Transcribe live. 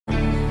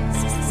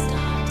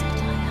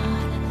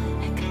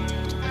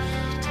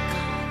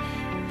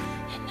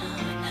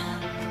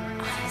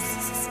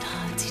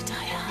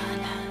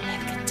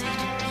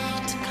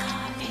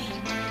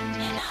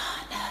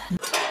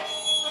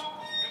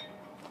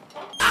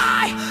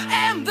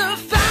am the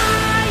fire,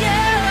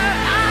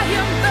 I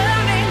am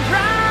burning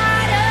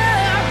brighter,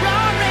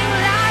 roaring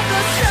like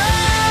a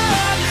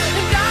storm,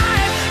 and I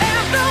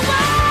am the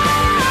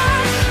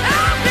one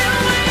I've been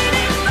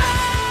waiting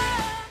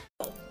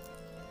for.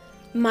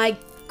 My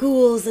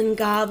ghouls and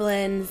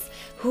goblins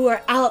who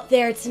are out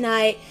there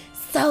tonight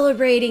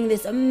celebrating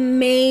this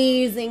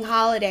amazing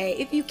holiday.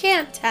 If you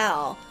can't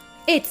tell,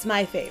 it's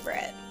my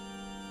favorite.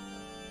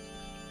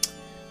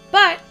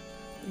 But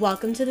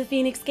welcome to the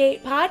Feinics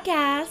Gate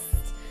podcast.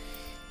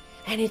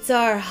 And it's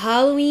our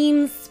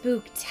Halloween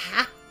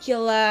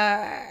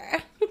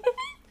Spooktacular.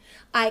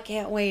 I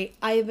can't wait.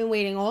 I have been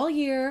waiting all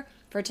year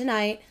for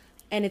tonight,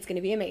 and it's going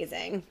to be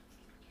amazing.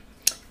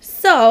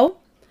 So,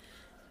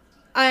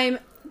 I'm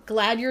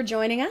glad you're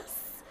joining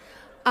us.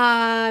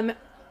 I'm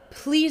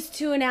pleased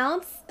to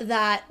announce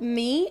that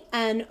me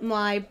and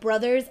my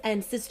brothers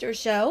and sister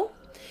show,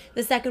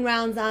 the Second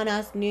Rounds on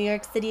Us New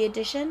York City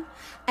edition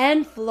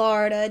and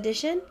Florida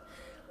edition,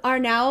 are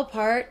now a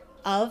part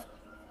of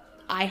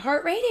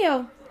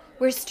iHeartRadio.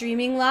 We're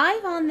streaming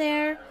live on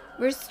there.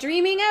 We're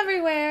streaming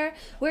everywhere.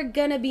 We're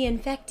gonna be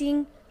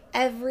infecting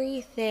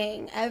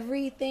everything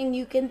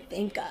you can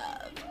think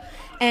of.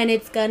 And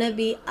it's gonna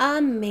be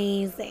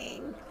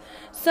amazing.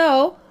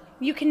 So,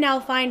 you can now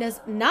find us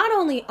not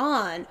only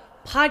on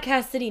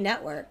Podcast City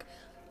Network,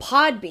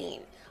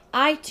 Podbean,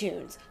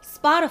 iTunes,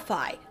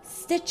 Spotify,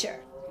 Stitcher,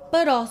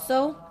 but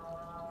also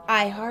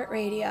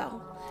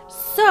iHeartRadio.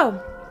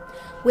 So,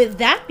 with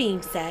that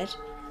being said,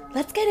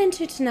 let's get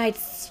into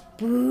tonight's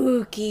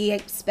spooky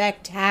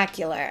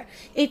spectacular.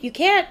 If you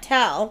can't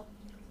tell,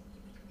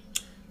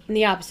 in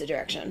the opposite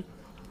direction,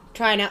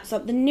 trying out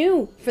something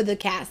new for the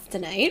cast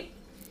tonight,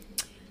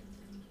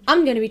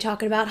 I'm going to be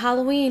talking about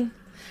Halloween.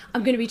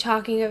 I'm going to be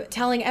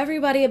telling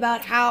everybody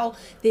about how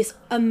this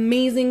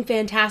amazing,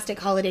 fantastic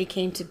holiday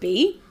came to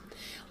be,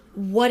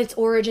 what its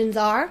origins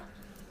are,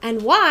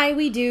 and why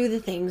we do the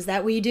things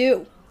that we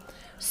do.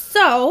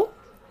 So,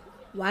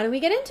 why don't we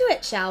get into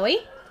it, shall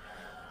we?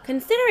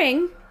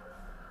 Considering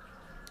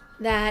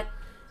that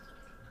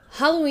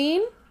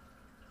Halloween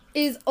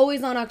is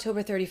always on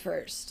October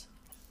 31st.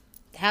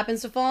 It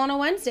happens to fall on a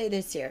Wednesday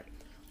this year.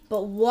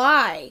 But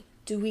why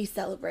do we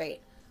celebrate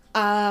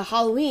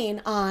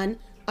Halloween on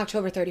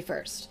October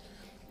 31st?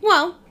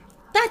 Well,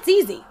 that's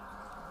easy.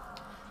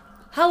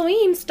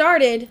 Halloween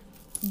started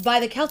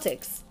by the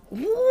Celtics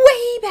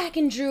way back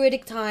in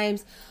Druidic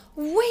times,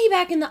 way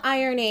back in the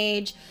Iron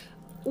Age,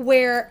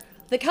 where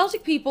the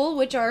Celtic people,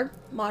 which are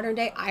modern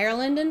day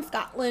Ireland and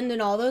Scotland and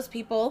all those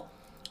people,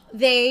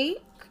 they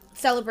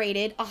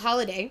celebrated a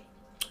holiday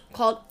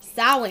called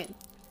Samhain.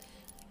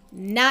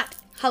 Not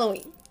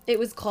Halloween. It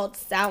was called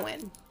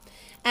Samhain.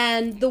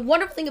 And the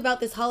wonderful thing about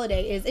this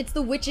holiday is it's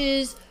the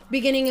witches'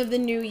 beginning of the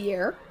new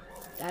year.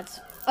 That's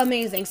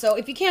amazing. So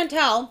if you can't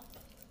tell,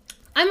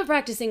 I'm a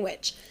practicing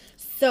witch.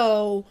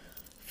 So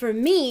for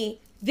me,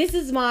 this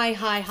is my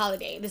high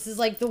holiday. This is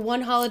like the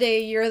one holiday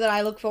a year that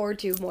I look forward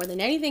to more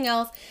than anything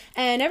else.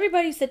 And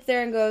everybody sits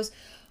there and goes,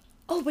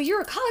 oh, but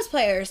you're a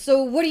cosplayer,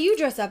 so what do you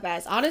dress up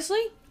as?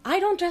 Honestly, I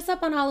don't dress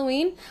up on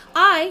Halloween.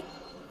 I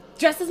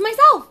dress as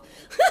myself.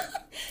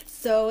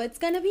 So it's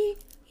gonna be,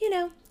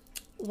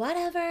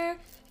 whatever.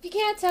 If you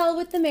can't tell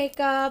with the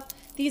makeup,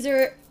 these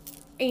are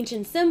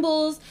ancient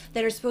symbols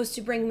that are supposed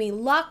to bring me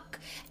luck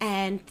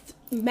and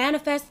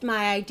manifest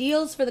my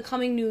ideals for the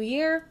coming new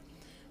year.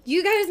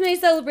 You guys may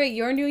celebrate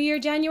your new year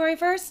January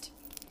 1st.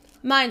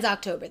 Mine's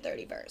October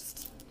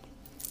 31st.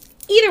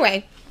 Either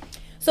way,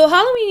 so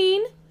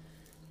Halloween,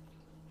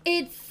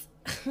 it's,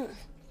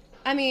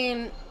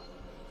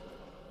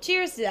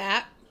 cheers to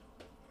that.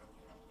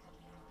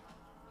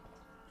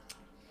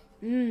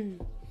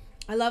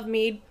 I love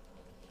mead.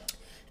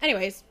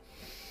 Anyways,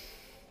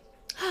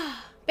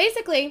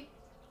 basically,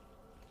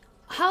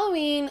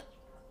 Halloween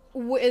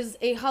was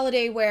a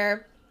holiday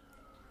where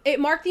it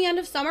marked the end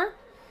of summer,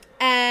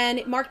 and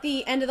it marked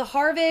the end of the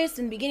harvest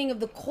and beginning of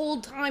the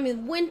cold time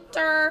in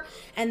winter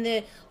and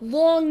the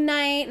long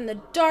night and the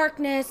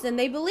darkness. And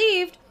they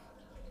believed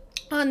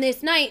on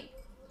this night,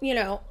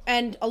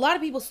 and a lot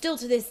of people still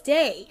to this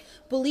day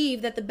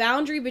believe that the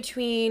boundary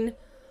between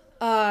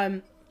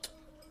our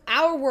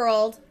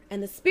world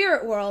and the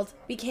spirit world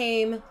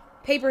became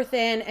paper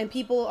thin, and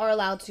people are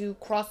allowed to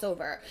cross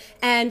over,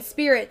 and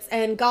spirits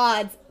and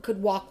gods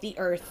could walk the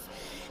earth.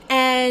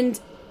 And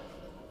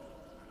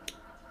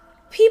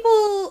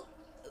people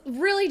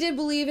really did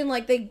believe in,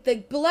 they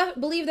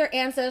believe their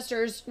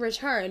ancestors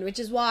returned, which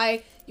is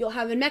why you'll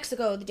have in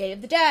Mexico the Day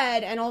of the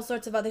Dead and all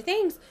sorts of other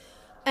things.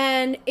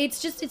 And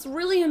it's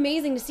really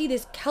amazing to see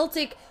this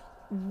Celtic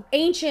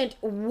ancient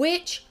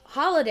witch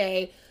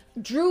holiday,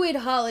 druid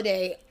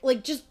holiday,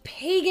 just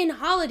pagan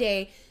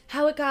holiday,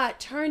 how it got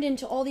turned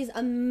into all these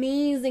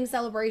amazing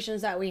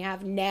celebrations that we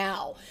have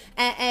now.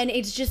 And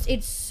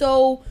it's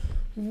so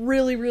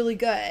really, really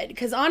good.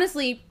 Because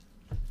honestly,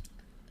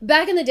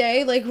 back in the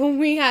day, when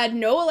we had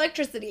no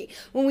electricity,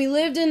 when we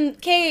lived in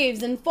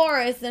caves and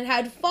forests and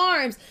had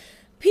farms,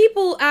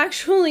 people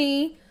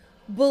actually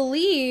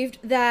believed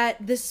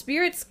that the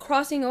spirits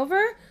crossing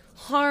over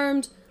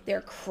harmed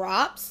their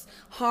crops,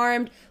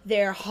 harmed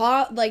their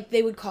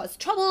they would cause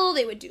trouble,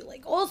 they would do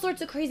like all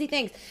sorts of crazy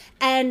things.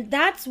 And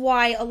that's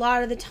why a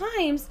lot of the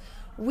times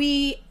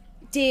we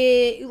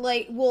did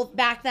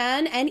back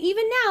then and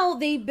even now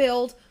they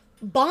build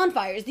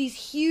bonfires, these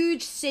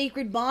huge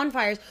sacred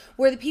bonfires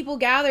where the people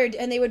gathered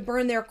and they would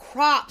burn their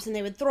crops and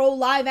they would throw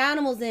live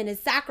animals in as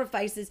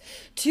sacrifices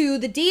to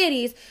the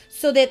deities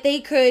so that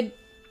they could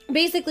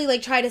basically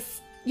try to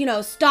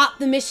stop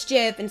the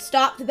mischief and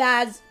stop the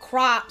bad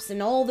crops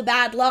and all the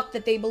bad luck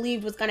that they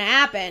believed was going to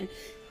happen.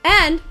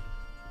 And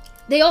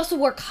they also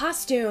wore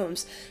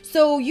costumes.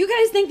 So you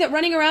guys think that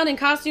running around in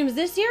costumes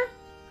this year?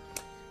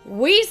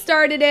 We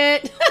started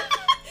it.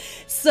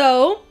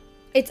 So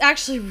it's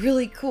actually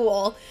really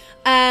cool.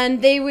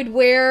 And they would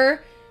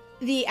wear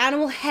the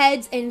animal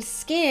heads and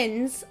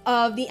skins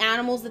of the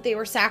animals that they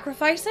were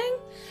sacrificing.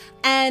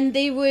 And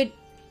they would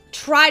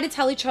try to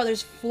tell each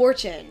other's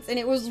fortunes. And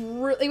it was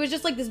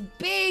just like this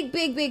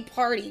big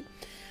party.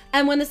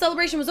 And when the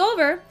celebration was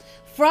over,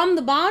 from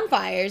the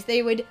bonfires,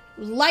 they would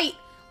light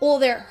all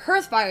their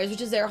hearth fires,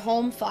 which is their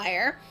home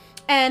fire.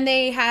 And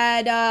they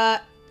had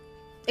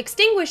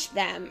extinguished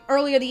them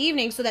earlier the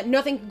evening so that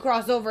nothing could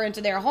cross over into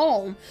their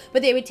home.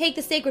 But they would take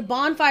the sacred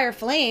bonfire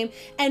flame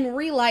and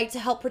relight to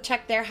help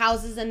protect their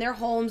houses and their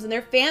homes and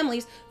their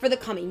families for the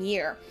coming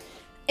year.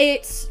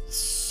 It's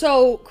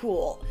so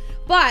cool.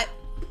 But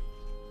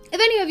if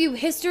any of you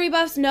history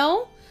buffs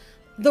know,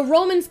 the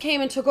Romans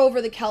came and took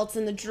over the Celts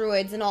and the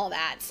Druids and all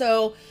that.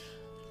 So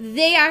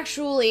they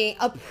actually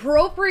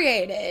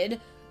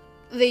appropriated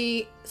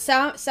the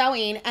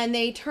Samhain and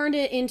they turned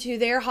it into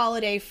their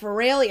holiday,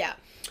 Feralia.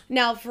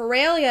 Now,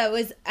 Feralia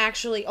was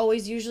actually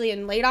always usually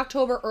in late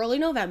October, early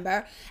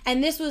November,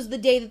 and this was the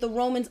day that the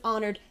Romans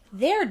honored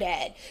their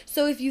dead.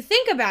 So if you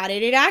think about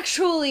it, it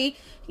actually,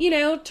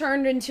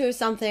 turned into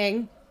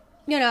something,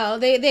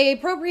 they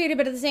appropriated,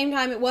 but at the same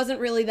time, it wasn't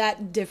really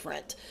that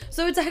different.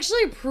 So it's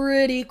actually a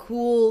pretty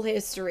cool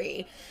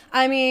history.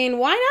 I mean,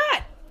 why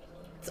not?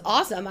 It's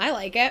awesome. I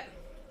like it.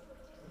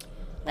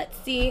 Let's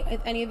see if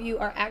any of you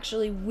are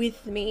actually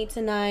with me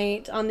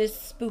tonight on this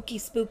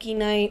spooky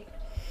night.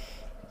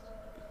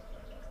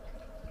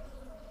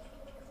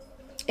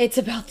 It's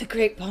about the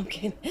Great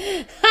Pumpkin.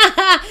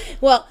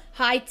 Well,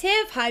 hi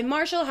Tiff, hi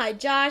Marshall, hi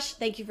Josh.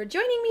 Thank you for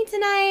joining me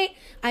tonight.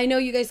 I know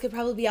you guys could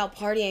probably be out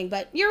partying,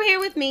 but you're here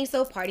with me,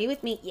 so party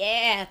with me.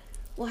 Yeah,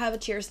 we'll have a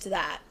cheers to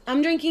that.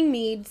 I'm drinking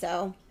mead,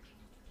 so.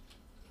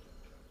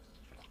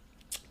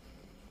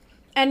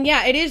 And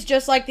yeah, it is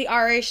just like the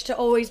Irish to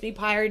always be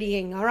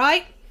partying, all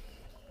right?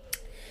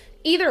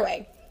 Either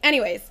way.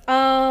 Anyways,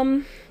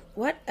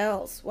 what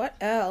else?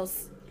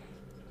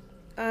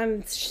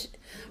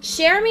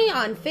 Share me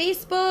on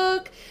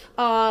Facebook,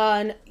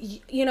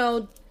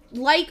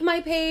 like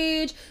my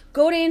page,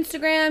 go to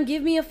Instagram,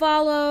 give me a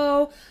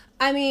follow.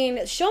 I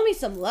mean, show me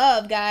some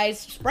love, guys.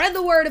 Spread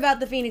the word about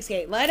the Feinics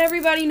Gate. Let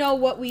everybody know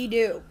what we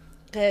do.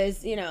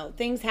 Because,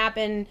 things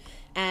happen,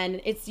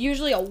 and it's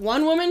usually a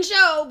one-woman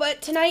show,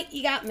 but tonight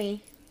you got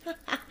me.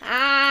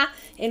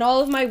 In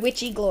all of my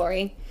witchy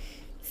glory.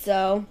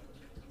 So,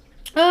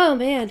 oh,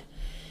 man.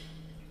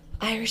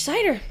 Irish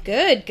cider.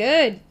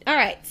 Good. All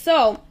right,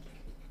 so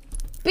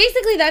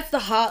basically that's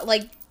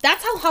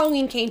that's how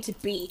Halloween came to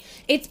be.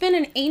 It's been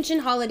an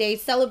ancient holiday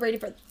celebrated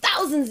for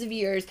thousands of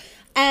years,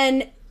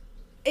 and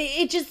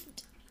it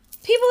just,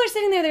 people are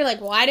sitting there, they're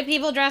like, why do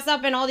people dress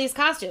up in all these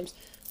costumes?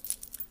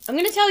 I'm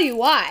going to tell you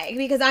why,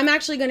 because I'm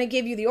actually going to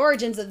give you the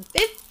origins of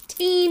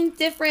 15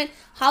 different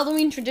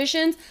Halloween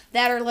traditions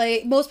that are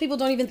most people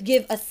don't even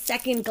give a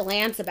second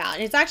glance about,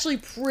 and it's actually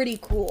pretty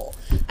cool.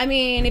 I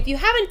mean, if you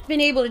haven't been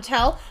able to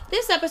tell,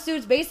 this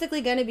episode's basically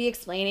going to be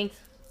explaining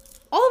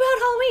all about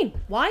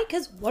Halloween. Why?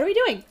 Because what are we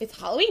doing? It's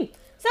Halloween.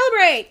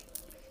 Celebrate!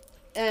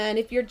 And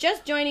if you're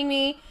just joining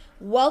me,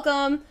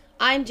 welcome.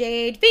 I'm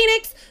Jade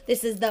Feinics.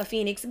 This is the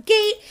Feinics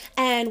Gate,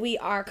 and we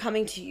are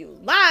coming to you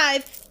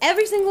live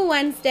every single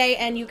Wednesday,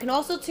 and you can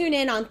also tune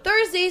in on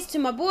Thursdays to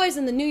my boys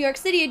in the New York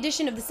City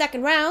edition of the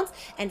Second Rounds,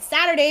 and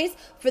Saturdays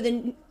for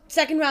the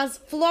Second Rounds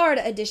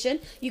Florida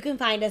edition. You can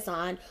find us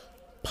on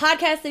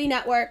Podcast City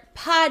Network,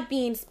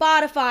 Podbean,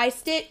 Spotify,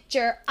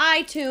 Stitcher,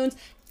 iTunes,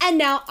 and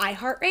now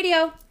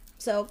iHeartRadio.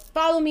 So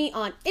follow me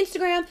on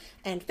Instagram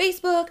and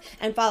Facebook,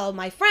 and follow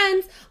my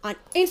friends on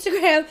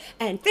Instagram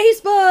and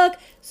Facebook.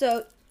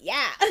 So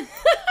yeah,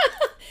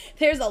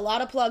 there's a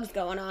lot of plugs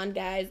going on,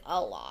 guys. A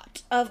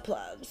lot of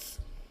plugs.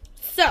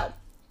 So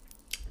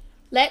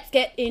let's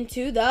get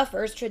into the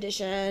first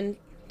tradition.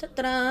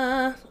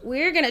 Ta-da!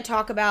 We're going to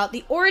talk about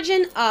the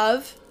origin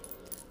of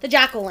the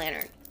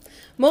jack-o'-lantern.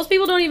 Most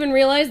people don't even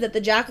realize that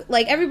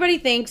everybody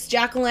thinks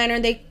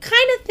jack-o'-lantern, they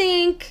kind of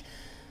think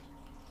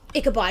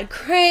Ichabod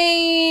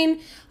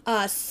Crane,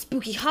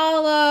 Spooky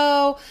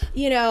Hollow,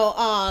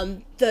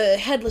 the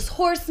Headless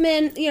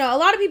Horseman. A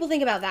lot of people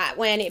think about that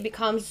when it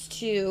comes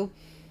to,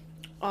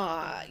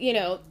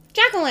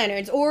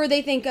 jack-o'-lanterns. Or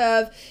they think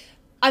of,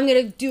 I'm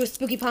going to do a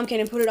spooky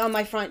pumpkin and put it on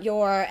my front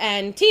door,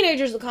 and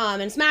teenagers will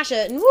come and smash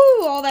it, and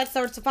woo, all that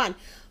sorts of fun.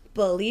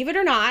 Believe it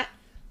or not,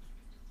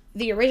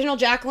 the original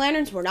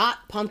jack-o'-lanterns were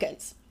not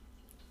pumpkins.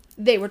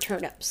 they were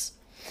turnips.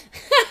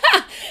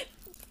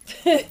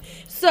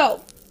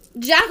 So,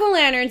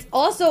 jack-o'-lanterns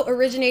also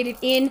originated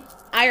in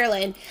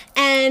Ireland,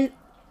 and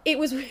it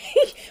was we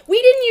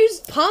didn't use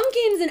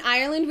pumpkins in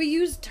Ireland, we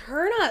used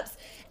turnips.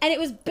 And it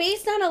was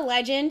based on a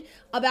legend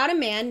about a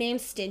man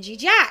named Stingy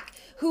Jack,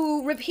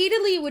 who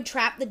repeatedly would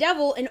trap the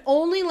devil and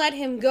only let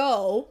him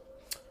go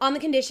on the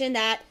condition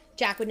that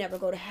Jack would never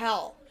go to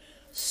hell.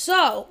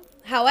 So,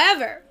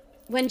 however,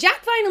 when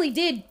Jack finally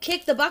did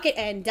kick the bucket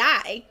and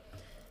die,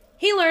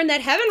 he learned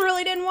that heaven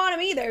really didn't want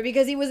him either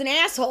because he was an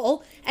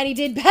asshole and he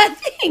did bad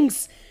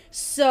things.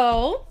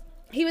 So,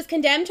 he was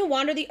condemned to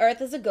wander the earth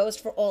as a ghost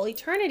for all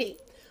eternity.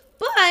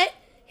 But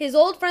his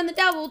old friend the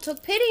devil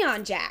took pity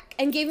on Jack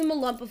and gave him a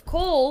lump of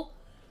coal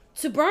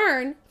to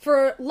burn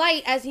for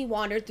light as he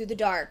wandered through the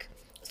dark.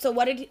 So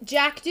what did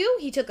Jack do?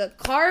 He took a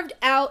carved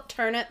out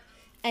turnip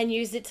and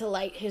used it to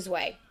light his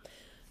way.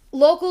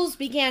 Locals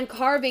began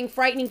carving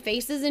frightening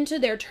faces into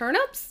their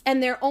turnips,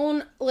 and their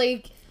own,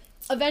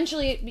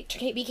 eventually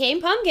it became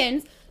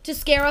pumpkins to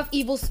scare off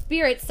evil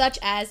spirits such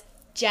as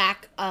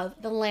Jack of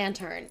the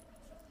Lantern.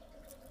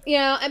 You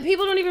know, and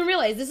people don't even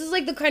realize this is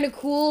the kind of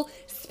cool,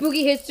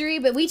 spooky history,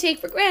 but we take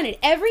for granted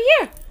every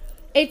year.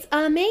 It's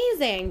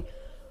amazing.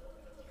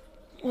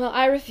 Well,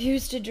 I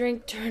refuse to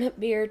drink turnip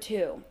beer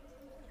too.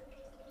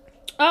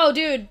 Oh,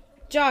 dude,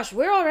 Josh,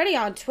 we're already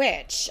on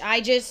Twitch.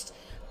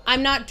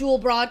 I'm not dual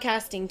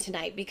broadcasting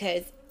tonight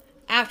because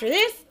after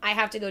this, I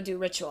have to go do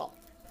ritual.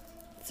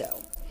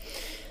 So,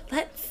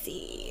 let's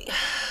see.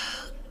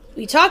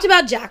 We talked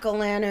about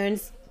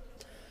jack-o'-lanterns.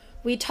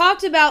 We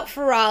talked about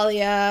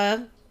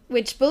Feralia,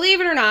 which, believe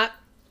it or not,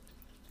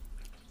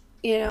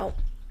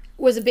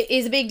 is a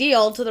big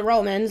deal to the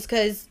Romans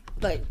because,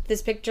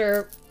 this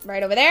picture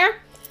right over there,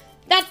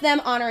 that's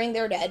them honoring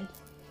their dead.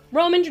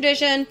 Roman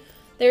tradition.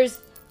 There's,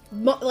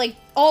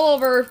 all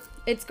over.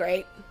 It's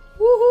great.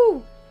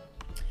 Woohoo!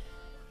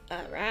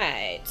 All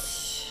right.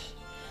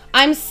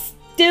 I'm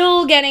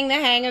still getting the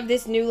hang of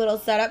this new little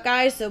setup,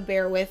 guys, so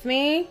bear with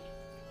me.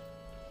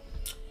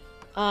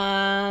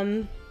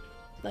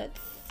 Let's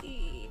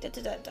see.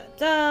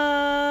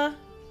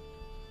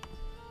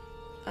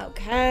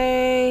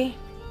 Okay.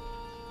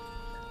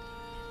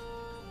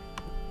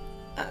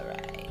 All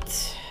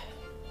right.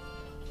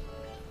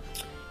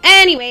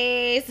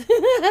 Anyways.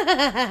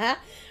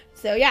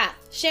 So, yeah.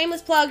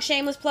 Shameless plug,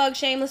 shameless plug,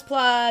 shameless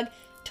plug.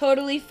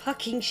 Totally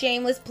fucking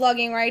shameless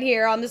plugging right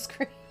here on the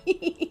screen.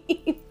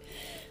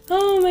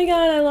 Oh my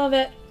god, I love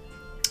it.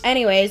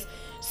 Anyways,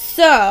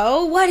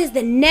 so what is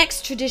the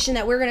next tradition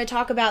that we're going to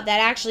talk about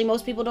that actually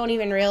most people don't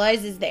even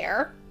realize is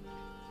there?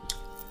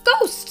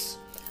 Ghosts.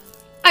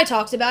 I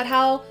talked about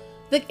how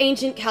the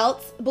ancient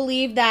Celts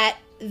believed that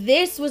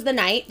this was the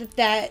night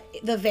that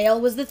the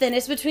veil was the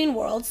thinnest between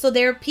worlds, so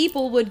their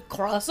people would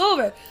cross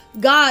over.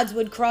 Gods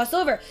would cross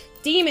over.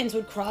 Demons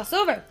would cross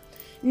over.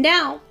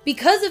 Now,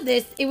 because of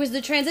this, it was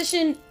the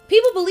transition.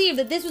 People believed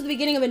that this was the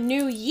beginning of a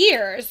new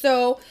year.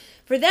 So,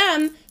 for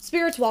them,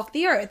 spirits walked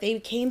the earth. They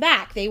came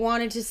back. They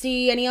wanted to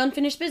see any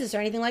unfinished business or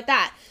anything like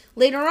that.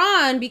 Later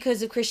on,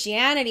 because of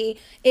Christianity,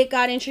 it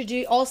got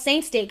introduced. All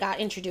Saints' Day got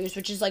introduced,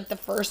 which is the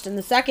 1st and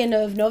the 2nd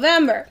of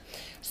November.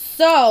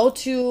 So,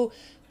 to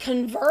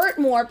convert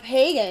more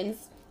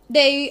pagans,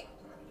 they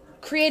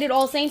created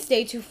All Saints'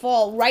 Day to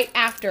fall right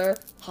after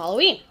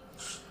Halloween.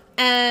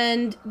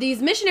 And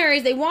these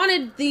missionaries, they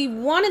wanted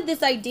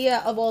this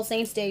idea of All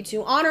Saints' Day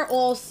to honor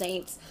all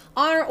saints,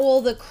 honor all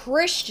the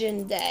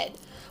Christian dead.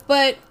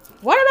 But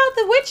what about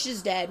the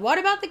witches dead? What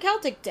about the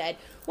Celtic dead?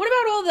 What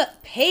about all the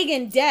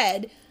pagan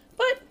dead?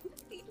 But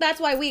that's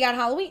why we got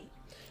Halloween.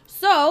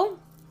 So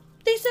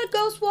they said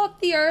ghosts walk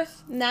the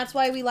earth, and that's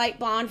why we light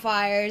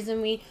bonfires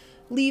and we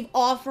leave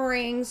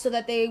offerings so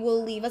that they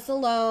will leave us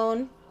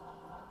alone.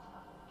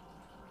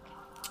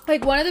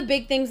 One of the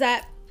big things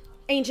that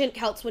ancient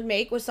Celts would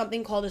make was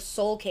something called a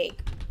soul cake.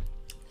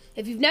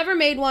 If you've never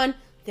made one,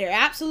 they're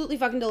absolutely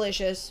fucking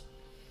delicious.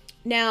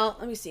 Now,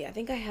 let me see. I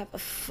think I have a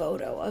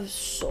photo of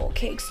soul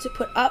cakes to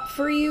put up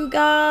for you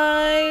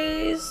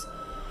guys.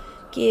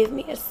 Give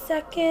me a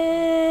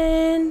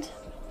second.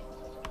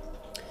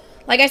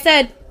 Like I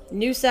said,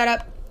 new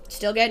setup.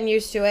 Still getting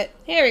used to it.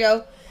 Here we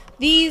go.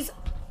 These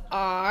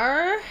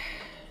are...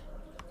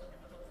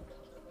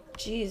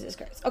 Jesus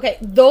Christ. Okay,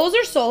 those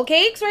are soul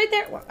cakes right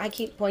there. Well, I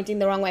keep pointing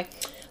the wrong way.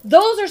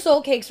 Those are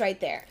soul cakes right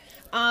there.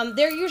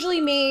 They're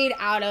usually made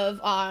out of,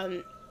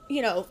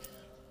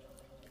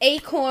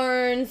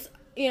 acorns.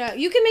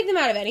 You can make them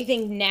out of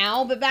anything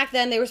now, but back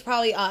then there was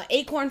probably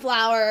acorn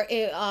flour,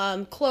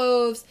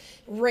 cloves,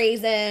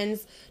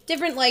 raisins,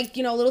 different,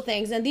 little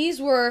things. And these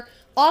were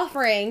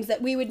offerings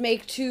that we would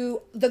make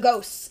to the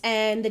ghosts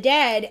and the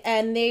dead,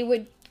 and they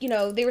would,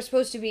 they were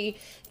supposed to be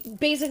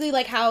basically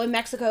like how in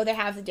Mexico they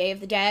have the Day of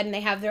the Dead, and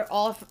they have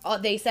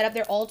they set up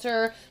their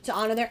altar to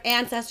honor their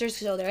ancestors,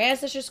 so their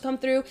ancestors come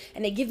through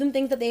and they give them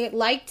things that they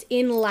liked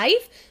in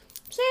life.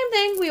 Same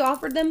thing, we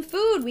offered them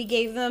food, we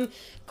gave them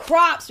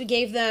crops, we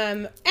gave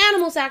them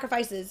animal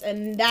sacrifices,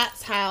 and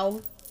that's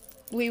how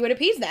we would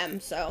appease them.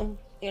 So,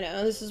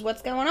 this is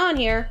what's going on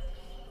here.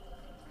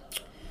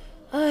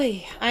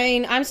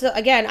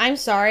 I'm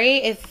sorry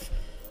if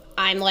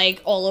I'm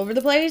like all over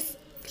the place.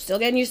 Still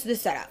getting used to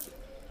this setup.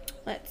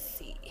 Let's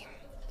see.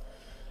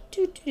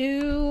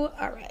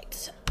 All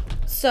right.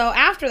 So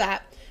after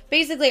that,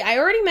 basically, I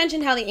already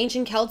mentioned how the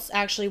ancient Celts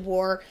actually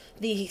wore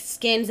the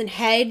skins and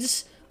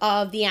heads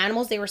of the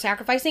animals they were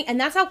sacrificing, and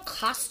that's how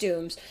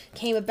costumes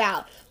came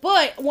about.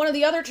 But one of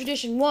the other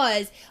tradition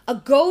was a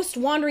ghost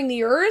wandering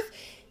the earth.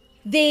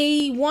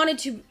 They wanted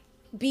to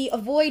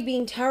avoid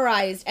being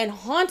terrorized and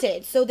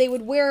haunted, so they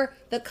would wear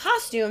the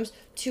costumes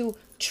to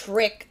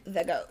trick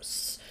the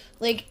ghosts.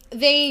 Like,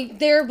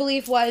 their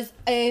belief was,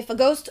 if a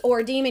ghost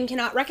or a demon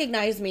cannot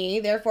recognize me,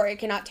 therefore it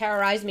cannot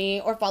terrorize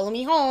me or follow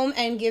me home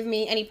and give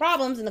me any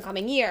problems in the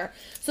coming year.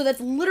 So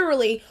that's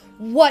literally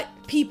what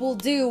people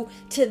do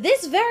to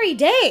this very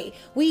day.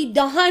 We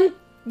don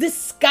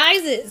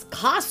disguises,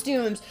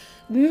 costumes,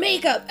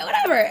 makeup,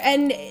 whatever.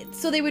 And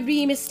so they would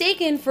be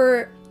mistaken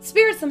for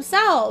spirits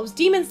themselves,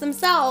 demons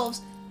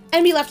themselves,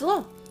 and be left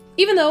alone.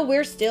 Even though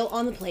we're still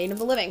on the plane of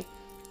the living.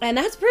 And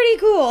that's pretty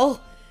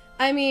cool.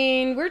 I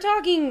mean, we're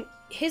talking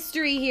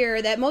history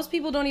here that most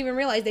people don't even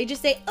realize. They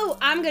just say, oh,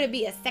 I'm going to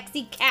be a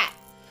sexy cat.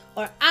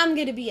 Or I'm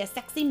going to be a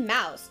sexy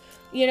mouse.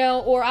 You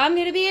know, or I'm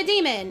going to be a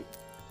demon.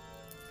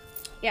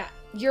 Yeah,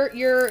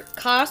 your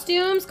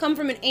costumes come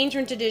from an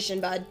ancient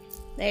tradition, bud.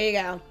 There you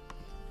go.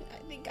 I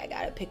think I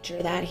got a picture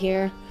of that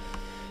here.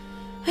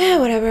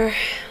 Whatever.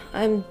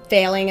 I'm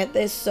failing at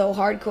this so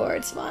hardcore.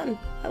 It's fun.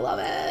 I love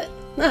it.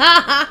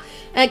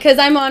 Because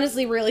I'm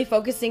honestly really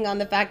focusing on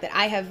the fact that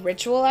I have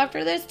ritual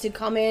after this to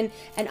come in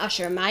and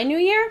usher my new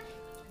year.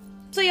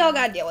 So y'all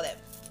gotta deal with it.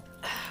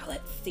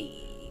 Let's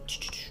see.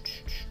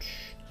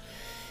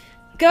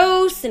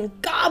 Ghosts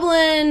and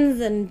goblins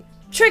and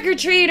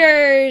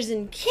trick-or-treaters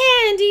and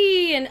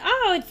candy and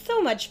oh, it's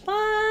so much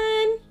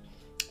fun.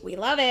 We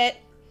love it.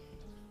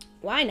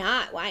 Why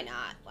not? Why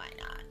not? Why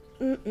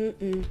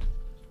not?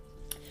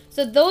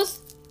 So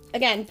those,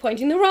 again,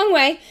 pointing the wrong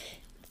way,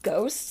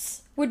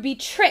 ghosts would be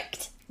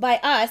tricked by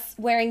us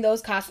wearing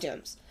those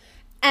costumes.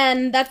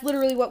 And that's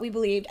literally what we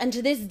believed. And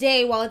to this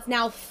day, while it's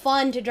now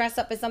fun to dress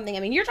up as something,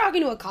 I mean, you're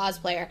talking to a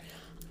cosplayer.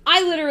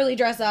 I literally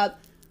dress up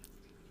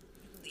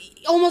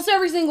almost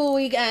every single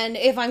weekend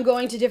if I'm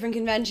going to different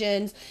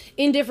conventions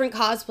in different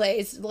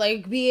cosplays,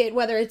 like be it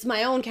whether it's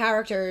my own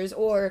characters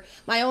or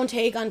my own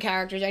take on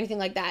characters, anything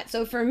like that.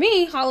 So for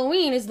me,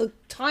 Halloween is the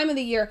time of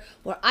the year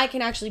where I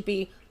can actually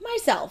be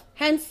myself,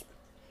 hence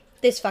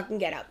this fucking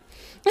getup.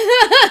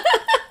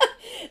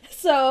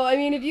 So, I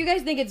mean, if you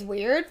guys think it's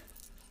weird,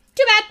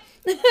 too bad.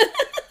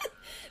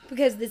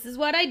 Because this is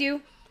what I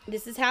do.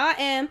 This is how I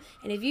am.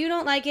 And if you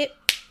don't like it,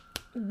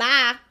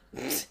 bye.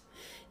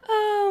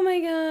 Oh my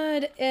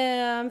god.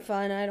 Yeah, I'm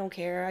fun. I don't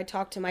care. I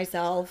talk to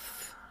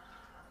myself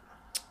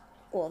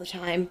all the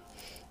time.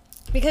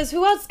 Because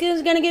who else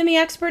is going to give me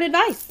expert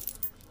advice?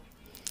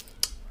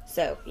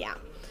 So, yeah.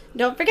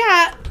 Don't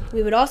forget,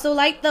 we would also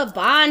light the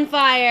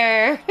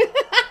bonfire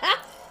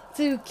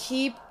to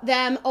keep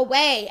them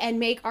away and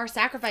make our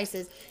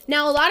sacrifices.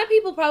 Now, a lot of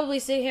people probably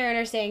sit here and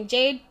are saying,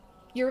 Jade,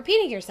 you're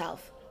repeating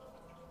yourself.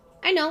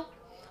 I know.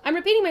 I'm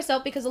repeating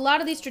myself because a lot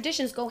of these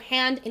traditions go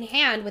hand in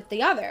hand with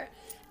the other.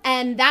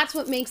 And that's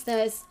what makes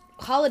this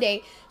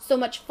holiday so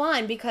much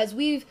fun, because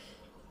we've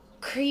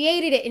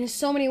created it in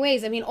so many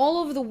ways. I mean, all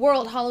over the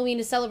world, Halloween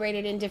is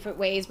celebrated in different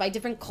ways by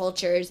different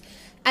cultures.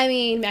 I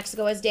mean,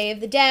 Mexico has Day of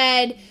the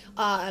Dead.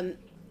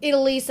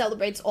 Italy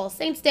celebrates All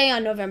Saints Day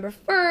on November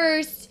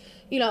 1st.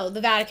 You know,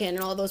 the Vatican and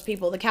all those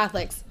people, the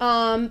Catholics.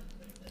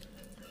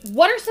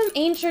 What are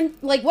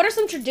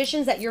some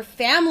traditions that your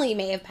family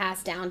may have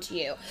passed down to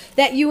you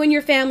that you and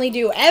your family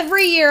do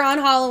every year on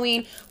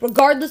Halloween,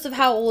 regardless of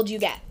how old you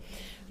get?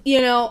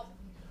 You know,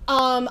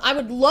 I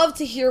would love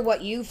to hear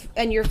what you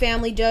and your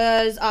family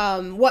does.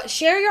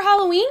 Share your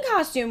Halloween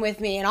costume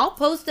with me, and I'll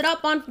post it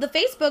up on the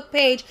Facebook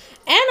page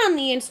and on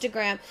the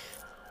Instagram.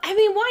 I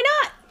mean, why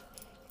not?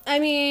 I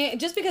mean,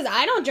 just because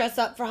I don't dress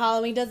up for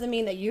Halloween doesn't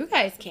mean that you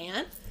guys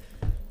can't.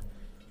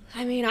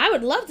 I mean, I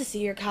would love to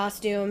see your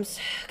costumes,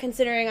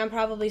 considering I'm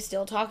probably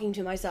still talking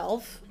to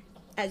myself,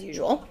 as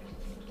usual.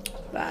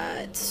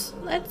 But,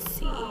 let's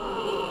see.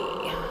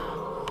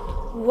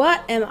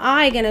 What am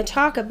I going to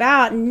talk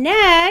about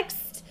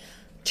next?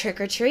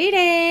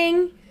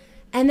 Trick-or-treating.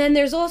 And then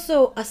there's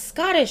also a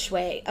Scottish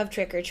way of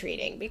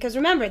trick-or-treating. Because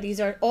remember, these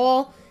are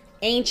all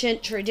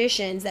ancient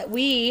traditions that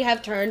we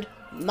have turned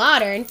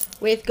modern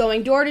with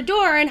going door to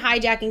door and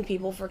hijacking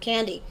people for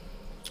candy.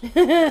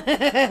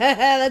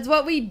 That's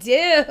what we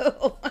do.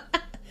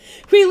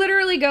 We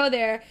literally go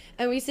there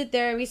and we sit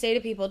there and we say to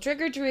people,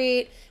 trick or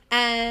treat,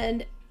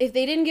 and if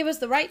they didn't give us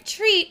the right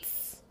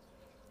treats,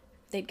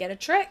 they'd get a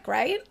trick,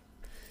 right?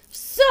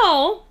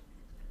 So,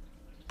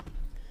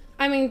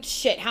 I mean,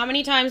 shit, how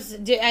many times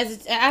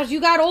as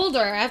you got older,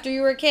 after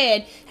you were a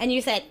kid, and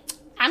you said,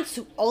 I'm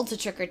too old to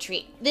trick or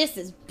treat. This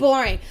is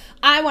boring.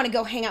 I want to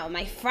go hang out with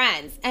my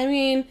friends. I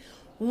mean,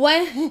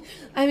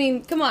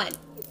 come on.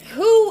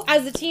 Who,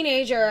 as a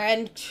teenager,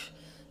 and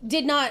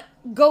did not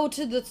go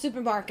to the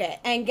supermarket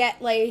and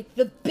get, like,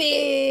 the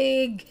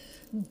big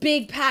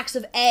big packs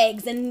of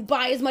eggs and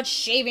buy as much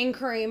shaving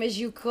cream as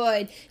you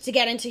could to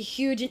get into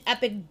huge and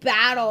epic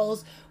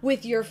battles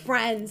with your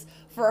friends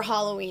for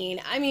Halloween.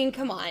 I mean,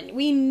 come on.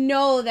 We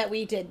know that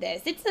we did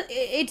this.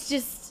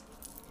 It's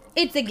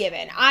a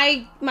given.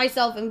 I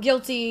myself am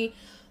guilty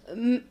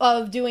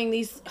of doing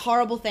these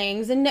horrible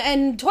things,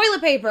 and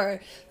toilet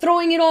paper,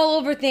 throwing it all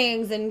over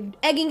things, and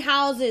egging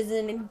houses,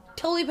 and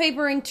toilet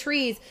papering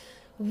trees.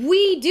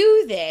 We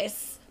do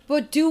this,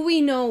 but do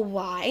we know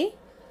why?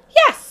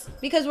 Yes,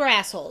 because we're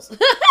assholes.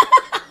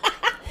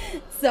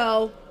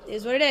 So, it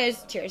is what it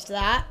is. Cheers to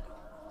that.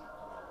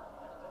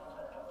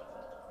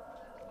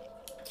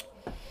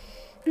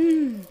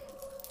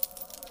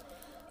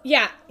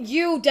 Yeah,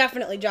 you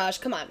definitely, Josh.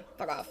 Come on,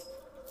 fuck off.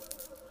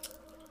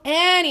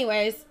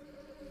 Anyways,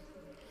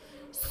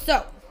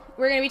 so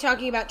we're going to be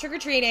talking about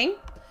trick-or-treating.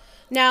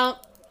 Now,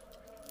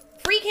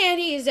 free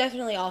candy is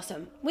definitely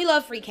awesome. We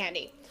love free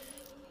candy.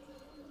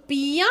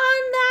 Beyond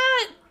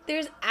that,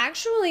 there's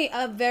actually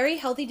a very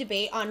healthy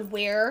debate on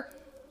where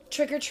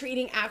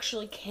trick-or-treating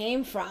actually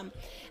came from.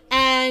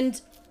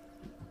 And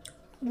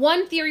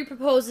one theory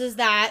proposes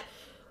that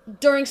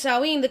during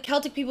Samhain, the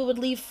Celtic people would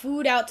leave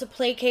food out to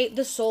placate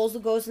the souls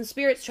of ghosts and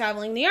spirits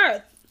traveling the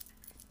earth.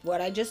 What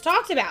I just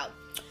talked about.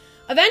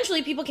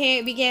 Eventually, people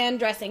began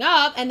dressing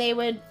up, and they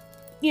would,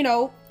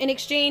 in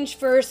exchange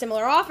for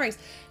similar offerings,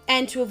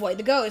 and to avoid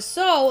the ghosts.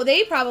 So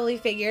they probably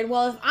figured,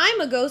 well, if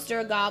I'm a ghost or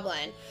a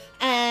goblin,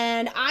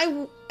 and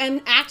I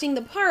am acting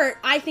the part,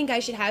 I think I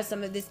should have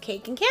some of this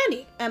cake and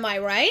candy. Am I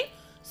right?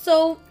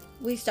 So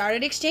we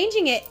started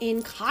exchanging it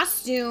in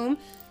costume,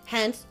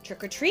 hence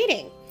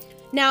trick-or-treating.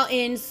 Now,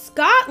 in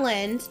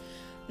Scotland,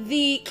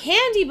 the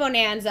candy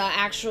bonanza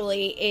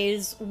actually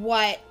is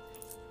what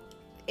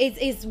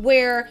is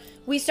where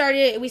we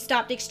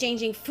stopped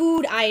exchanging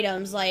food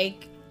items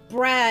like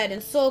bread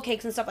and soul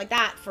cakes and stuff like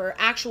that for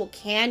actual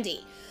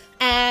candy.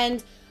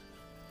 And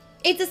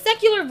it's a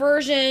secular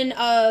version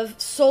of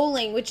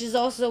souling, which is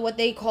also what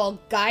they call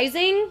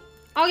guising.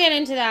 I'll get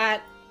into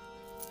that.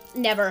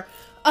 Never.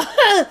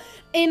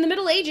 In the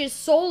Middle Ages,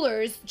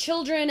 soulers,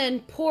 children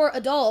and poor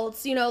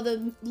adults,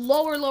 the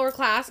lower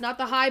class, not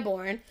the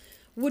highborn,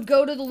 would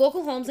go to the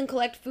local homes and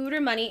collect food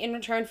or money in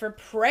return for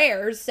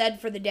prayers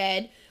said for the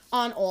dead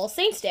on All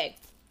Saints' Day.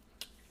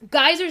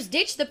 Geisers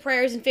ditched the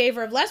prayers in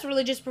favor of less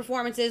religious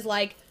performances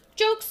like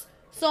jokes,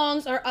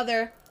 songs, or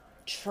other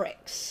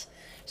tricks.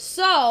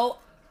 So,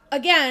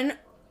 again,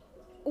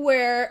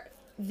 where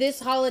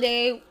this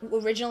holiday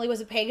originally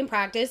was a pagan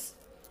practice,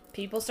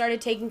 people started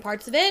taking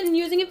parts of it and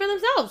using it for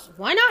themselves.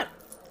 Why not?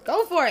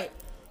 Go for it.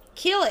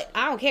 Kill it.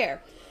 I don't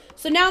care.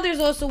 So now there's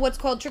also what's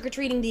called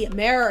trick-or-treating the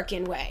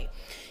American way.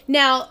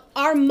 Now,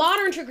 our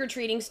modern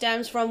trick-or-treating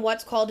stems from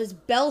what's called as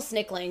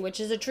bell-snickling, which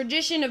is a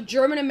tradition of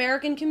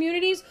German-American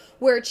communities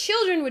where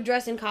children would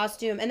dress in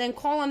costume and then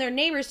call on their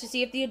neighbors to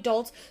see if the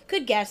adults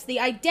could guess the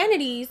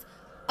identities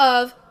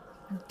of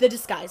the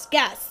disguised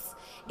guests.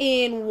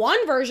 In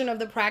one version of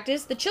the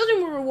practice, the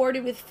children were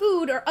rewarded with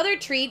food or other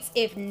treats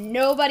if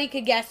nobody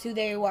could guess who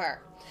they were.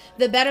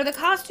 The better the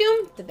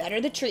costume, the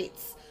better the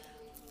treats.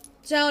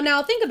 So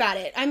now think about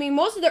it. I mean,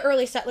 most of the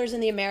early settlers in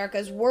the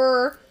Americas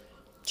were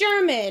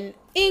German,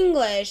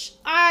 English,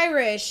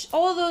 Irish.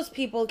 All those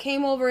people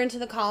came over into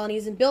the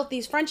colonies and built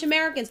these French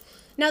Americans.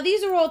 Now,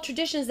 these are all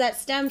traditions that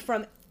stem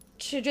from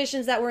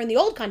traditions that were in the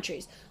old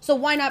countries. So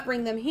why not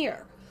bring them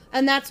here?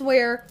 And that's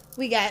where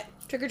we get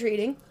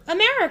trick-or-treating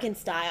American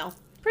style.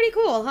 Pretty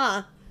cool,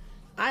 huh?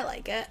 I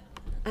like it.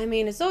 I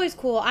mean, it's always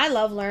cool. I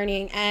love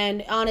learning.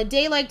 And on a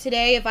day like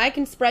today, if I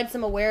can spread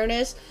some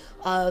awareness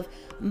of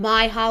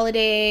my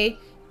holiday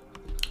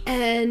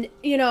and,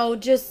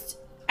 just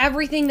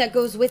everything that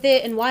goes with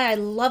it and why I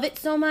love it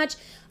so much,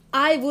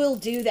 I will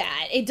do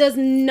that. It does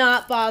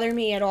not bother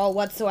me at all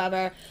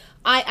whatsoever.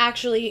 I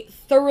actually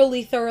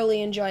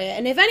thoroughly enjoy it.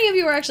 And if any of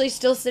you are actually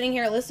still sitting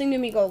here listening to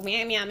me go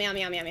meow, meow, meow,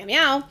 meow, meow, meow,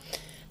 meow,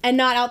 and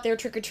not out there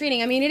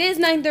trick-or-treating, I mean, it is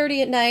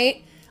 9:30 at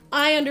night.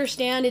 I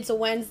understand it's a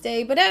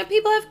Wednesday, but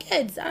people have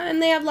kids and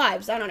they have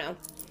lives. I don't know.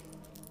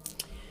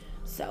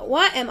 So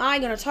what am I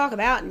going to talk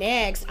about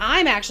next?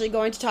 I'm actually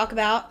going to talk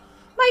about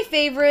my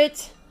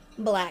favorite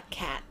black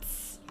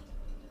cats.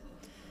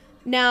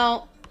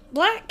 Now,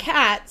 black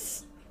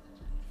cats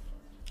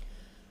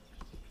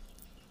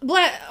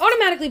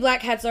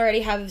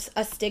already have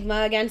a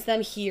stigma against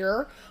them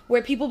here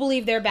where people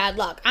believe they're bad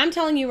luck. I'm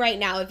telling you right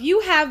now, if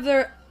you have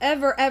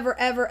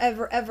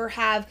ever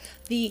have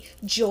the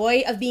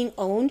joy of being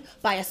owned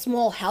by a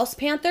small house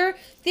panther,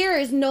 there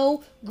is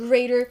no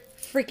greater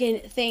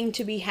freaking thing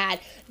to be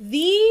had.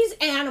 These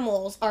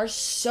animals are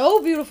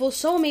so beautiful,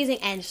 so amazing,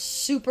 and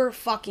super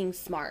fucking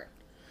smart.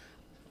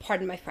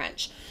 Pardon my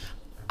French.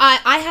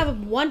 I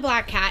have one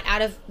black cat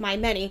out of my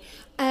many,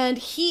 and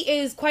he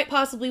is quite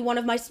possibly one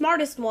of my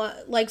smartest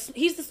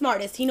he's the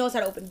smartest. He knows how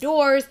to open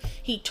doors.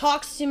 He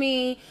talks to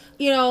me.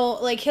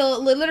 I'll be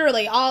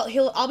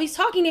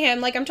talking to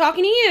him like I'm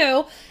talking to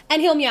you,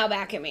 and he'll meow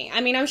back at me.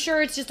 I mean, I'm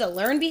sure it's just a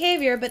learned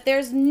behavior, but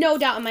there's no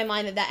doubt in my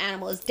mind that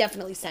animal is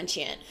definitely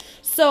sentient.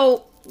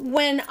 So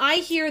when I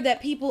hear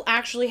that people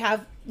actually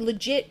have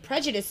legit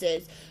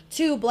prejudices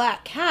to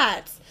black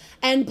cats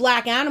and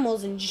black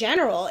animals in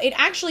general. It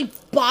actually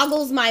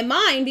boggles my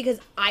mind because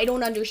I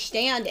don't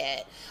understand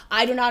it.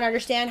 I do not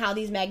understand how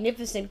these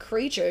magnificent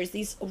creatures,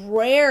 these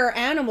rare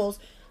animals,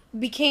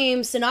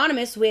 became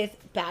synonymous with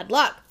bad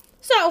luck.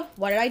 So,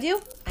 what did I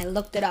do? I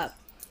looked it up.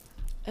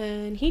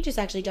 And he just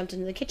actually jumped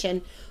into the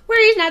kitchen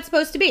where he's not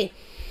supposed to be.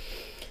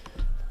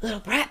 Little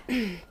brat.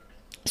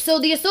 So,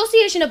 the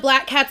association of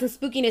black cats and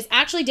spookiness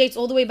actually dates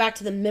all the way back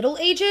to the Middle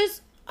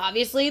Ages,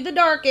 obviously the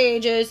Dark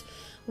Ages,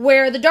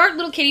 where the dark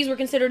little kitties were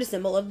considered a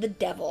symbol of the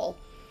devil.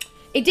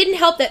 It didn't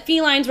help that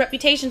felines'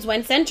 reputations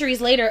when,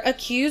 centuries later,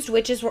 accused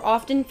witches were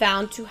often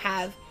found to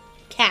have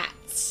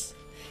cats,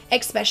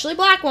 especially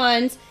black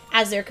ones,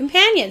 as their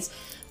companions.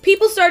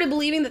 People started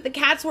believing that the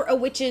cats were a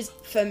witch's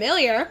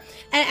familiar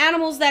and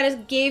animals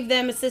that gave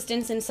them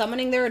assistance in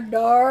summoning their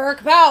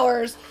dark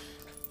powers.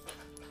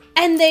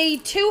 And they,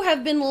 too,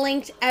 have been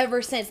linked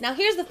ever since. Now,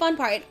 here's the fun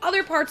part. In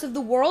other parts of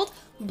the world,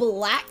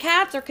 black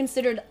cats are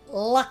considered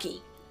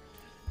lucky.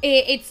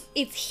 It's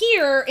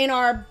here in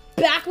our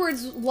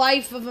backwards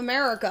life of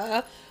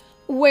America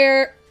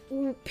where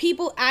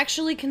people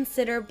actually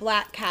consider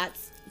black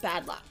cats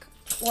bad luck.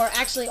 Or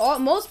actually,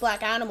 most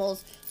black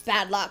animals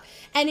bad luck.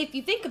 And if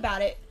you think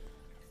about it,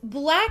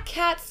 black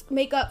cats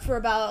make up for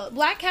about...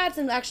 Black cats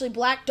and actually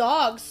black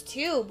dogs,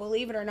 too,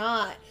 believe it or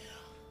not,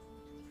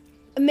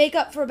 make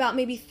up for about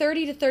maybe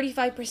 30 to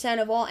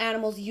 35% of all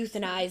animals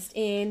euthanized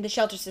in the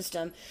shelter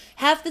system.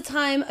 Half the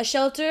time, a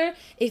shelter,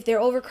 if they're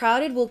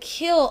overcrowded, will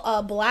kill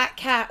a black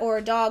cat or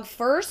a dog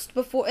first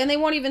before, and they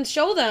won't even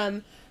show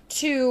them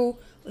to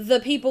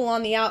the people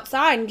on the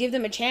outside and give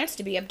them a chance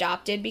to be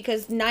adopted,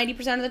 because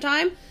 90% of the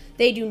time,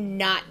 they do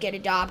not get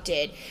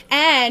adopted.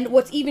 And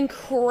what's even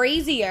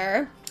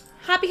crazier...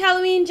 Happy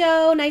Halloween,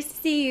 Joe. Nice to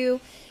see you.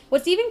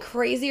 What's even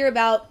crazier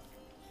about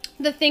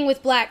the thing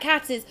with black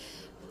cats is,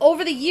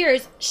 over the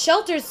years,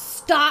 shelters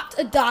stopped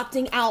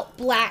adopting out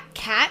black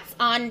cats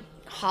on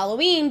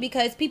Halloween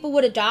because people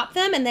would adopt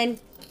them and then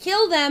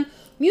kill them,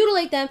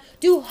 mutilate them,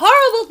 do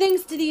horrible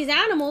things to these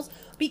animals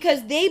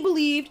because they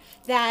believed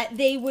that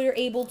they were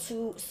able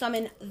to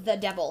summon the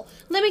devil.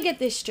 Let me get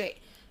this straight.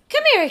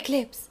 Come here,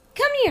 Eclipse.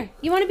 Come here.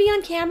 You want to be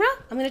on camera?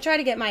 I'm going to try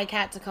to get my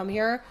cat to come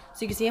here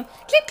so you can see him.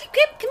 Clip, clip,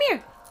 clip. Come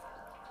here.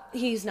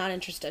 He's not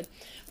interested.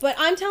 But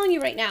I'm telling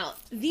you right now,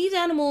 these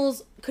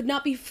animals could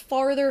not be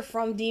farther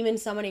from demon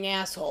summoning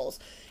assholes.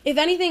 If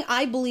anything,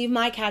 I believe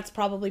my cats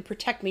probably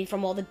protect me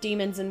from all the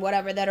demons and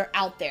whatever that are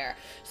out there.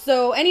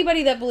 So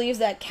anybody that believes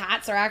that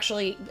cats are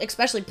actually,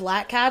 especially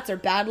black cats, are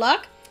bad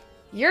luck,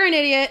 you're an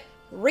idiot.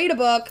 Read a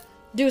book.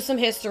 Do some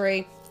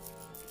history.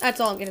 That's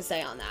all I'm going to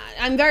say on that.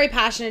 I'm very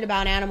passionate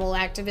about animal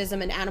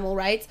activism and animal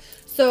rights.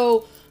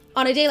 So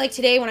on a day like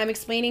today, when I'm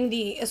explaining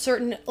the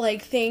certain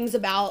things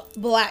about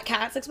black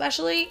cats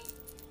especially,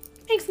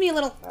 makes me a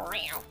little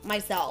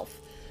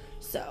myself.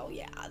 So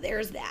yeah,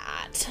 there's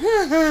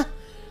that.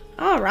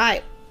 All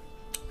right.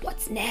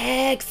 What's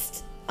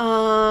next?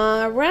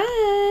 All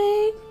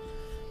right.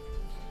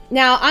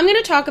 Now I'm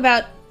going to talk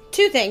about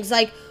two things.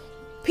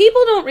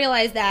 People don't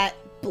realize that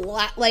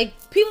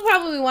people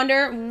probably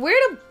wonder,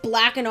 where do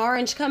black and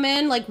orange come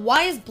in?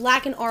 Why is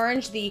black and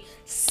orange the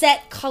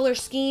set color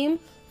scheme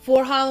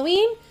for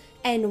Halloween?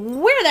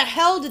 And where the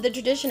hell did the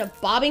tradition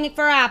of bobbing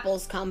for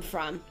apples come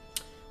from?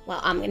 Well,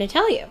 I'm going to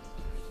tell you.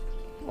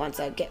 Once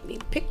I get me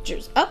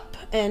pictures up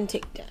and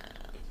take down.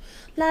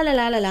 La la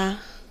la la la.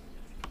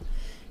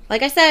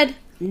 Like I said,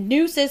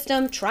 new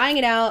system, trying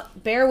it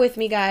out. Bear with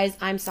me, guys.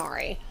 I'm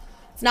sorry.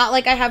 It's not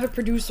like I have a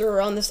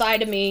producer on the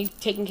side of me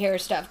taking care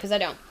of stuff, because I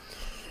don't.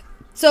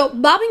 So,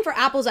 bobbing for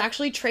apples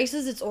actually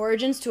traces its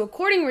origins to a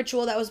courting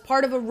ritual that was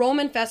part of a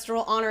Roman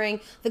festival honoring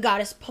the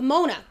goddess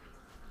Pomona.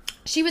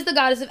 She was the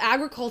goddess of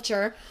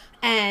agriculture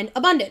and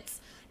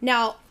abundance.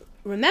 Now,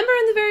 remember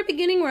in the very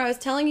beginning where I was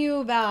telling you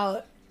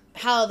about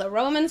how the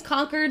Romans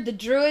conquered the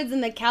Druids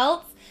and the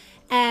Celts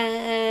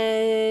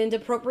and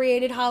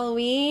appropriated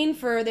Halloween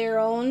for their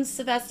own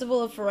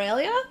festival of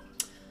Feralia?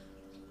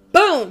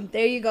 Boom!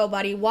 There you go,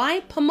 buddy.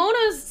 Why?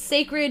 Pomona's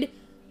sacred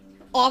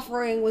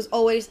offering was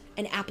always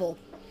an apple.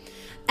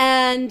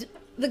 And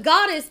the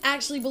goddess,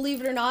 actually,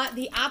 believe it or not,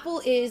 the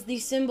apple is the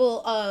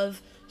symbol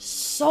of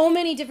so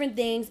many different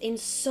things in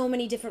so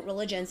many different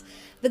religions.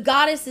 The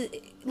goddess,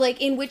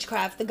 in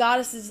witchcraft, the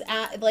goddesses,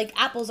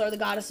 apples are the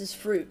goddess's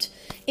fruit.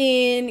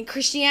 In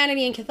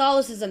Christianity and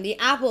Catholicism, the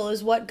apple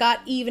is what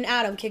got Eve and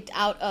Adam kicked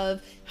out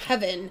of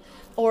heaven.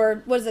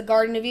 Or, what is it,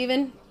 Garden of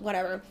Eden?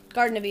 Whatever.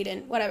 Garden of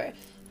Eden. Whatever.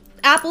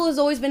 Apple has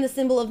always been a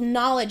symbol of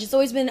knowledge. It's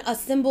always been a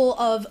symbol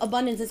of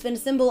abundance. It's been a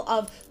symbol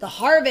of the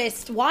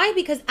harvest. Why?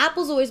 Because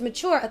apples always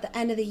mature at the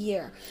end of the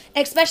year.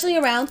 Especially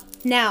around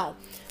now.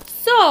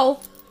 So,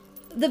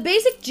 the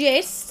basic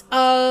gist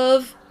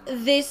of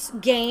this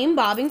game,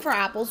 Bobbing for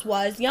Apples,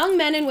 was young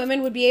men and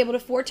women would be able to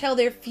foretell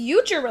their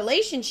future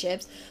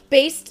relationships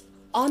based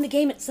on the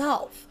game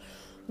itself.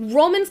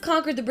 Romans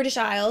conquered the British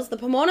Isles. The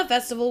Pomona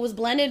Festival was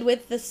blended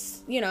with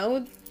this,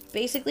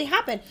 basically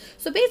happened.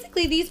 So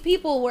basically these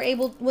people were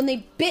able, when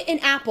they bit an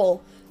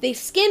apple, they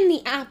skinned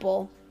the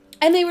apple,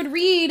 And they would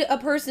read a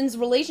person's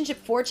relationship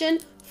fortune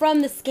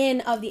from the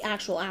skin of the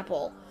actual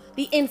apple,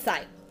 the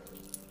inside.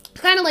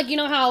 Kind of like, you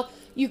know how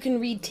you can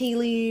read tea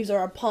leaves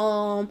or a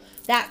palm,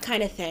 that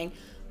kind of thing.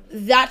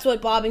 That's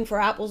what bobbing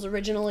for apples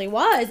originally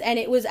was. And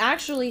it was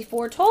actually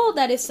foretold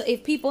that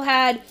if people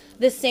had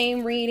the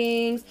same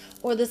readings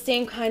or the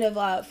same kind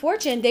of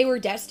fortune, they were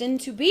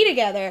destined to be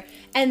together.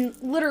 And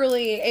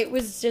literally,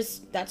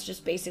 that's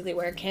just basically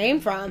where it came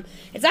from.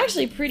 It's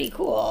actually pretty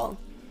cool.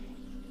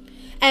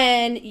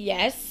 And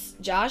yes,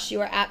 Josh,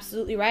 you are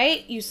absolutely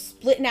right. You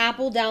split an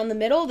apple down the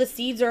middle. The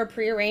seeds are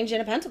prearranged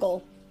in a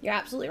pentacle. You're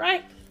absolutely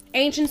right.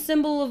 Ancient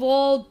symbol of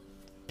all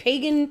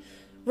pagan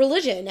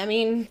religion. I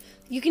mean,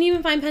 you can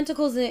even find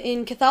pentacles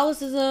in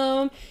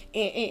Catholicism,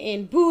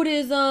 in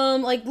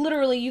Buddhism. Like,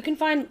 literally, you can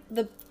find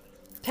the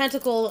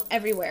pentacle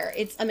everywhere.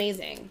 It's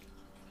amazing.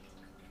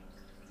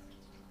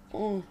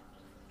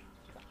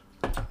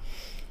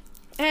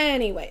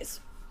 Anyways,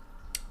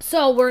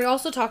 so we're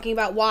also talking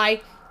about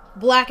why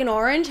black and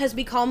orange has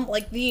become,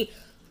 like, the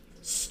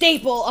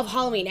staple of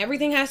Halloween.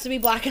 Everything has to be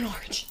black and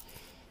orange.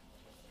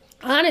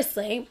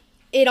 Honestly,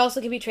 it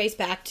also can be traced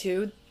back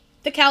to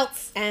the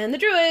Celts and the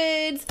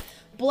Druids.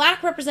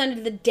 Black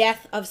represented the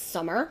death of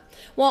summer,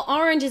 while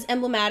orange is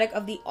emblematic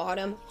of the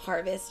autumn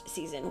harvest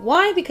season.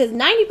 Why? Because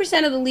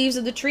 90% of the leaves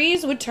of the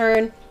trees would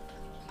turn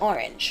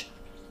orange.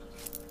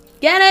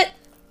 Get it?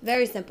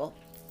 Very simple.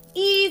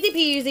 Easy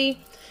peasy.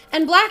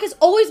 And black has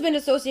always been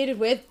associated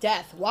with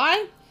death.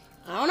 Why?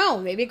 I don't know.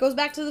 Maybe it goes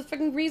back to the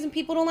freaking reason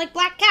people don't like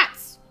black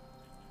cats.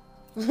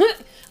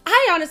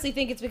 I honestly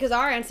think it's because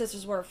our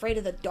ancestors were afraid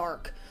of the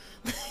dark.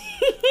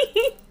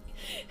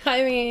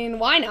 I mean,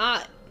 why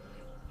not?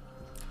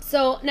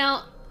 So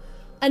now,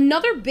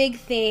 another big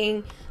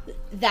thing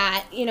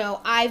that,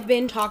 I've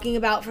been talking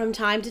about from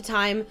time to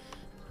time,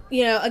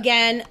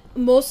 again,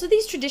 most of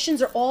these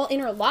traditions are all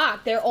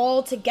interlocked. They're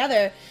all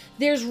together.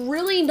 There's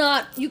really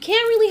not, you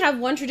can't really have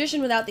one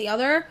tradition without the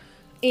other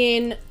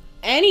in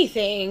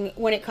anything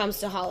when it comes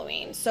to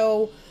Halloween.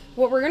 So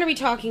what we're going to be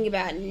talking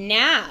about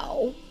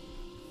now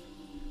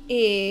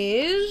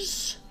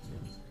is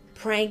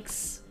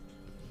pranks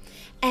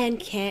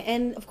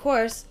and of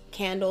course,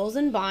 candles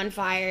and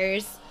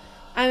bonfires.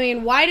 I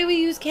mean, why do we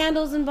use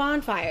candles and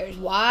bonfires?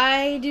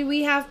 Why do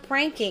we have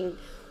pranking?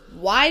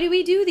 Why do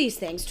we do these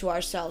things to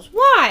ourselves?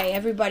 Why?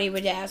 Everybody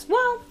would ask.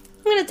 Well,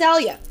 I'm going to tell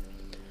you.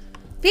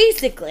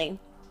 Basically,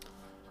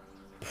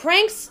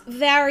 pranks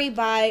vary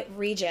by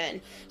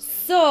region.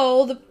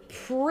 So, the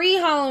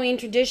pre-Halloween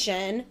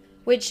tradition,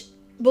 which,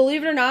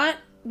 believe it or not,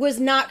 was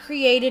not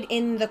created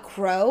in The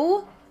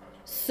Crow.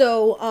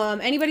 So,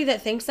 anybody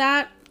that thinks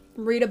that,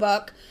 read a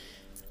book.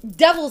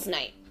 Devil's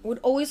Night would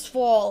always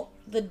fall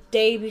the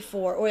day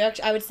before, or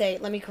actually, I would say,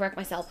 let me correct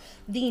myself,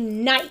 the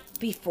night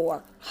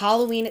before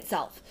Halloween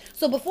itself.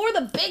 So before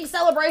the big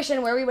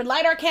celebration where we would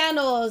light our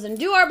candles and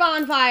do our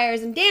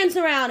bonfires and dance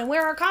around and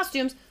wear our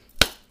costumes,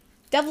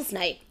 Devil's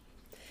Night.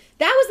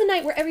 That was the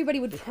night where everybody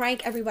would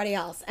prank everybody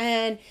else.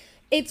 And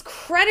it's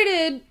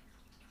credited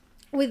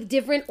with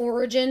different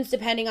origins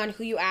depending on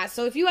who you ask.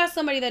 So if you ask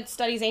somebody that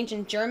studies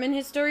ancient German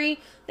history,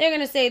 they're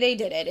going to say they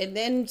did it, and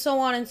then so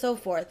on and so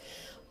forth.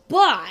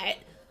 But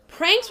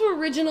pranks were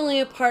originally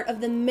a part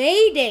of the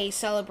May Day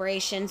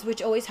celebrations,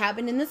 which always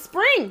happened in the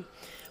spring.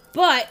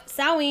 But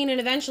Samhain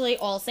and eventually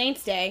All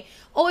Saints' Day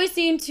always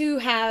seemed to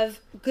have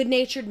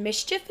good-natured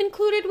mischief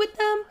included with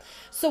them.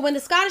 So when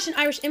the Scottish and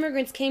Irish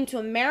immigrants came to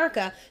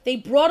America, they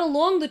brought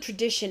along the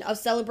tradition of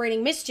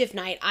celebrating Mischief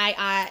Night,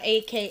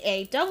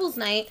 aka Devil's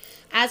Night,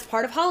 as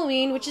part of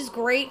Halloween, which is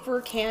great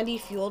for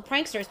candy-fueled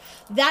pranksters.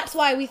 That's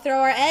why we throw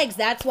our eggs.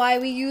 That's why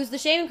we use the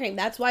shaving cream.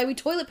 That's why we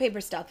toilet paper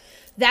stuff.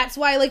 That's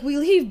why, we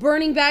leave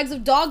burning bags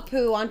of dog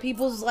poo on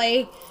people's,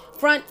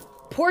 front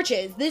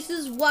porches. This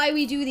is why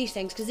we do these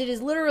things, because it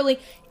is literally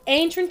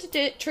ancient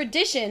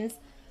traditions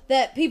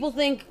that people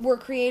think were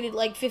created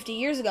 50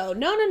 years ago.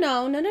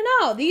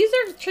 No. These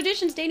are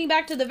traditions dating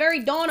back to the very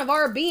dawn of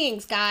our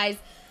beings, guys.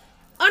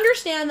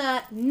 Understand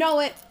that. Know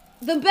it.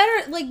 The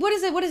better, what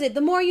is it?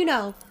 The more you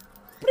know.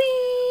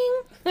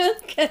 Bling!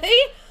 Okay?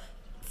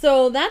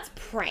 So that's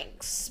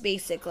pranks,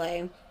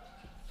 basically.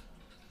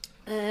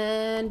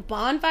 And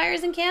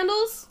bonfires and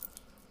candles?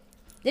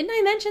 Didn't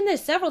I mention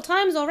this several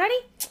times already?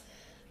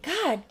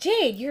 God,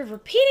 Jade, you're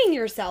repeating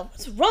yourself.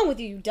 What's wrong with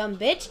you, you dumb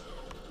bitch?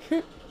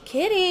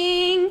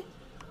 Kidding.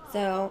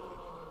 So,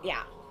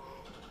 yeah.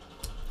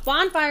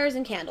 Bonfires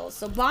and candles.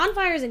 So,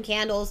 bonfires and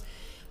candles,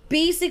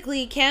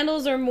 basically,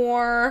 candles are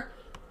more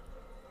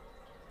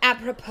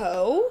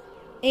apropos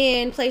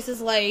in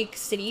places like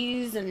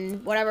cities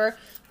and whatever.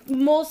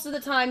 Most of the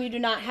time, you do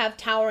not have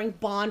towering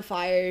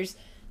bonfires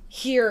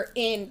here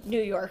in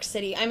New York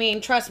City. I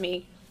mean, trust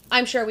me,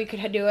 I'm sure we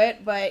could do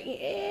it, but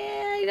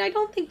I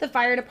don't think the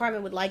fire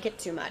department would like it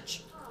too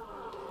much.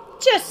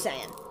 Just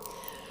saying.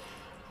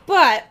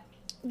 But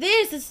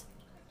this is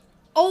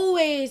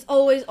always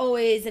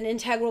an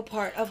integral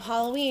part of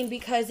Halloween,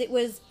 because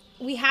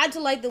we had to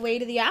light the way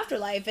to the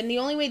afterlife, and the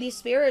only way these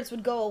spirits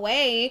would go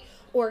away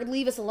or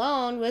leave us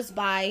alone was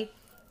by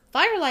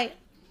firelight.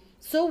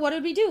 So what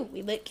did we do?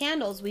 We lit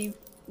candles. We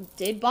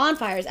did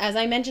bonfires. As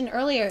I mentioned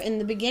earlier, in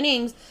the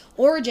beginnings,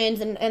 origins,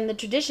 and the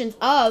traditions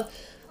of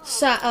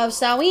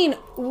Samhain,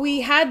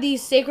 we had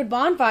these sacred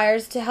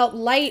bonfires to help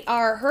light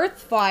our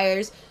hearth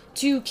fires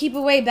to keep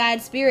away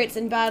bad spirits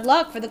and bad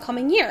luck for the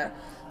coming year.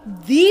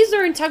 These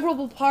are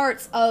integral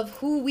parts of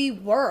who we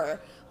were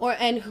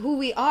and who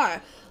we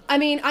are. I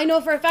mean, I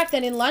know for a fact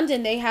that in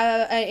London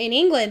in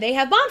England they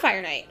have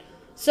bonfire night.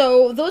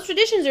 So those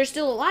traditions are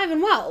still alive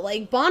and well.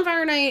 Like,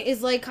 bonfire night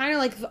is like kind of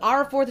like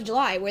our 4th of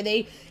July, where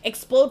they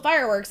explode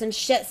fireworks and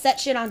set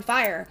shit on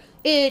fire.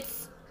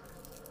 It's,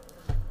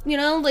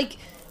 like,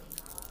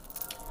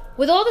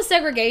 with all the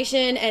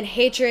segregation and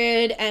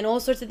hatred and all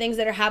sorts of things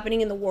that are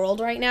happening in the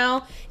world right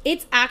now,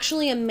 it's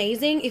actually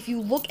amazing if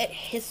you look at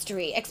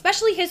history,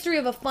 especially history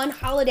of a fun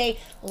holiday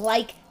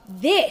like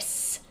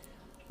this,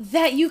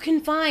 that you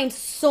can find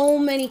so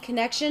many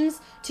connections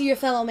to your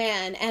fellow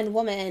man and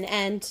woman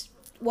and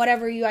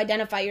whatever you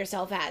identify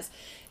yourself as.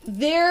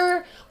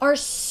 There are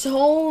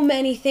so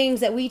many things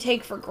that we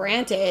take for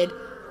granted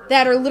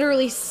that are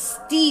literally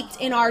steeped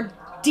in our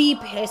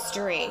deep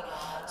history.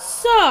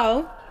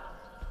 So,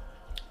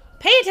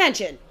 pay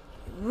attention.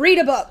 Read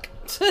a book.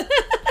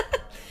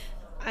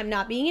 I'm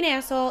not being an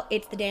asshole.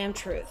 It's the damn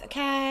truth,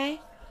 okay?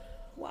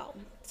 Well,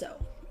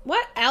 so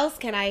what else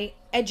can I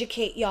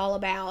educate y'all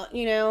about,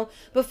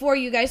 before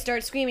you guys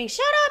start screaming,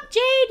 "Shut up,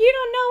 Jade, you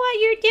don't know what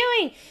you're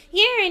doing.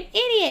 You're an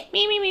idiot.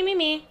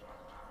 Me.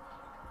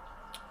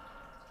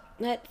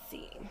 Let's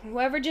see.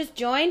 Whoever just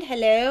joined,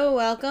 hello,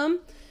 welcome.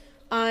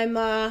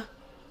 Oh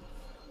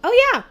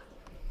yeah.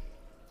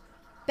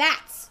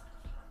 Bats.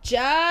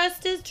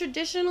 Just as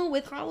traditional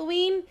with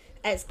Halloween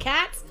as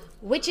cats,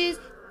 witches,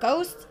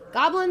 ghosts,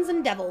 goblins,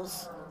 and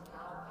devils.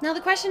 Now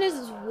the question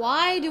is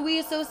why do we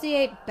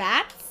associate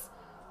bats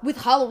with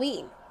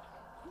Halloween?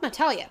 I'm gonna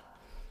tell you.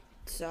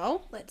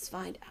 So, let's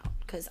find out.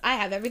 Because I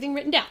have everything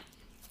written down.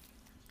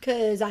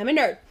 Because I'm a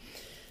nerd.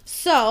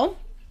 So,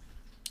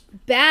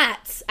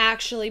 bats,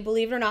 actually,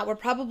 believe it or not, were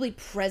probably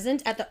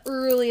present at the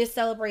earliest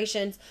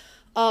celebrations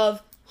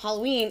of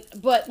Halloween,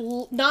 but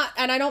not,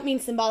 and I don't mean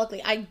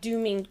symbolically, I do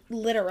mean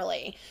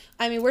literally.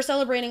 I mean, we're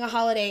celebrating a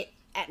holiday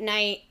at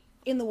night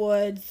in the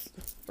woods.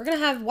 We're gonna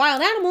have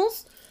wild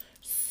animals.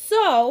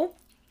 So,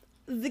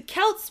 the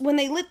Celts, when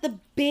they lit the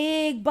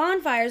big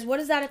bonfires, what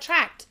does that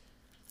attract?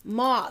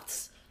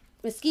 Moths,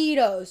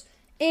 mosquitoes,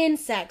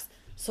 insects.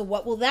 So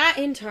what will that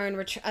in turn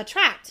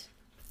attract?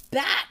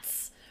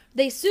 Bats.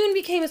 They soon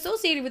became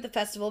associated with the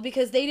festival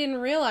because they didn't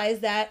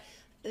realize that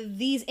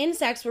these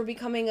insects were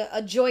becoming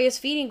a joyous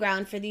feeding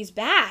ground for these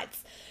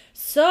bats.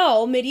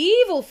 So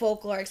medieval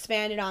folklore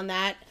expanded on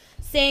that,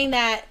 saying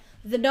that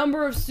the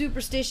number of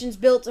superstitions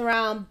built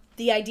around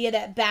the idea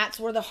that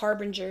bats were the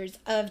harbingers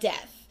of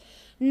death.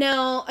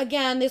 Now,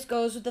 again, this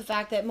goes with the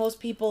fact that most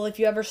people, if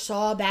you ever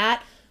saw a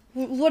bat,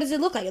 what does it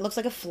look like? It looks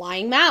like a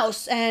flying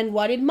mouse. And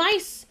what did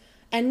mice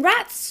and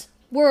rats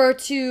were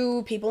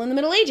to people in the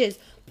Middle Ages?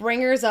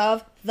 Bringers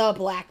of the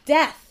Black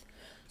Death.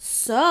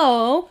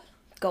 So,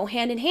 go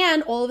hand in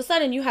hand, all of a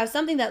sudden you have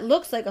something that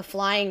looks like a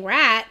flying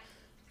rat,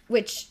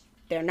 which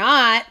they're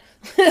not.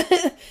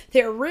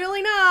 They're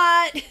really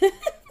not.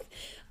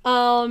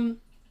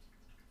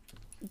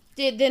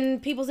 Then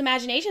people's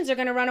imaginations are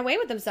going to run away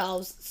with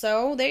themselves.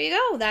 So, there you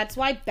go. That's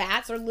why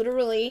bats are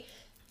literally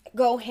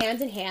go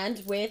hand in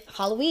hand with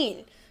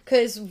Halloween,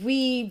 because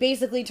we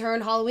basically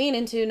turned Halloween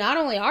into not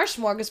only our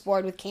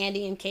smorgasbord with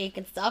candy and cake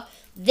and stuff,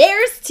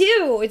 theirs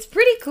too. It's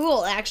pretty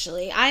cool,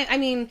 actually. I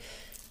mean,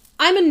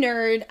 I'm a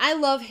nerd. I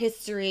love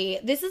history.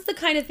 This is the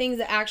kind of things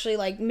that actually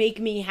make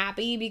me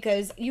happy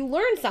because you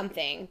learn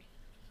something.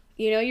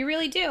 You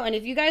really do. And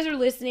if you guys are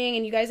listening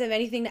and you guys have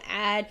anything to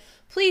add,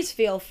 please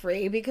feel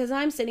free, because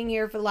I'm sitting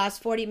here for the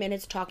last 40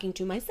 minutes talking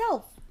to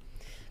myself.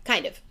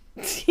 Kind of.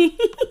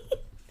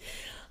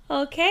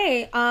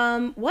 Okay,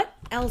 what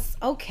else?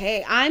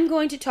 Okay, I'm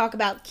going to talk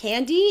about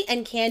candy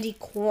and candy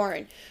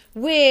corn,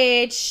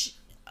 which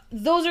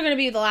those are going to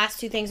be the last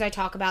two things I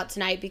talk about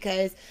tonight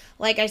because,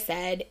 like I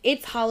said,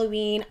 it's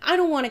Halloween. I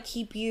don't want to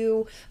keep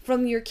you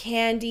from your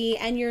candy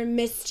and your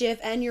mischief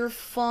and your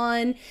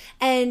fun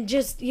and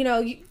just,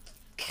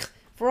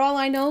 for all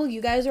I know,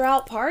 you guys are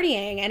out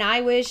partying and I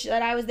wish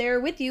that I was there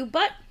with you,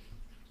 but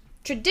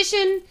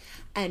tradition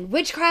and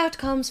witchcraft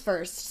comes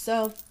first,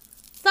 so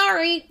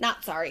sorry,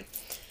 not sorry.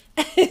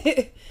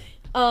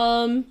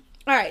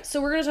 Alright,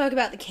 so we're gonna talk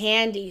about the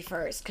candy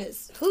first,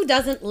 because who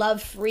doesn't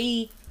love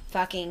free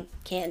fucking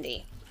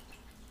candy?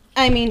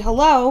 I mean,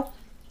 hello,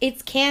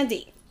 it's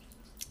candy.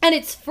 And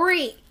it's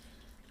free.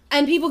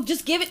 And people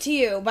just give it to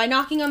you by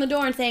knocking on the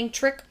door and saying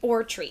trick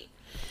or treat.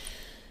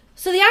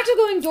 So the act of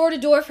going door to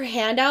door for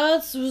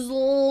handouts was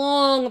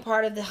long a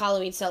part of the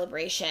Halloween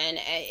celebration.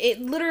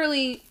 It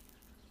literally,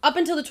 up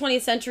until the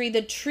 20th century,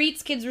 the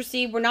treats kids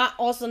received were not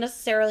also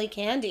necessarily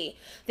candy.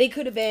 They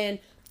could have been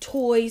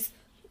toys,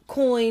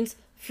 coins,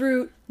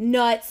 fruit,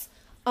 nuts,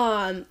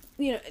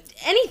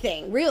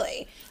 anything,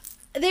 really.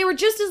 they were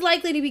just as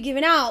likely to be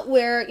given out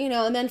where,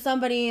 and then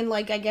somebody in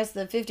like, I guess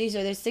the 50s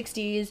or the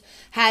 60s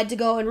had to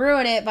go and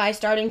ruin it by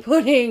starting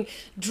putting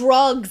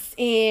drugs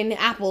in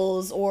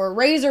apples or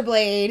razor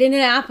blade in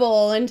an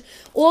apple and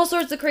all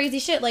sorts of crazy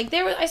shit. Like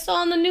I saw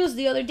on the news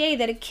the other day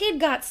that a kid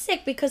got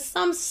sick because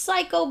some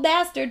psycho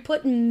bastard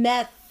put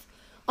meth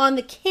on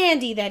the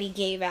candy that he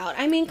gave out.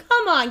 I mean,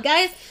 come on,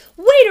 guys.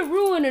 Way to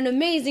ruin an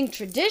amazing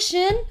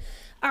tradition.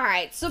 All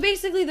right, so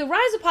basically the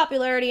rise of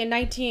popularity in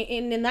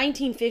the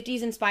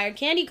 1950s inspired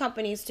candy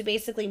companies to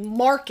basically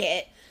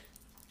market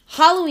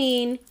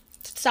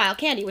Halloween-style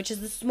candy, which is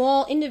the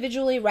small,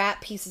 individually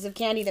wrapped pieces of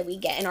candy that we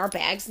get in our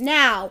bags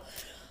now.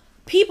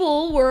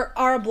 People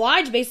are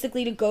obliged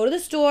basically to go to the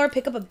store,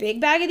 pick up a big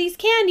bag of these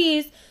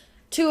candies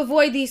to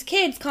avoid these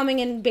kids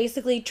coming and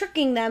basically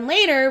tricking them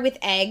later with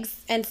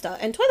eggs and stuff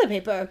and toilet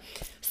paper.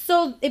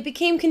 So it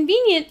became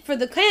convenient for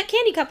the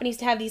candy companies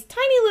to have these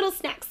tiny little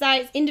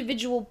snack-sized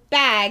individual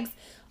bags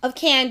of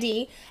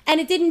candy,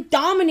 and it didn't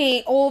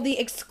dominate all the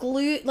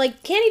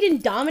candy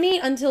didn't dominate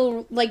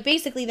until like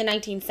basically the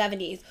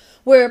 1970s,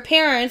 where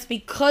parents,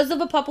 because of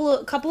a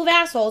couple of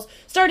assholes,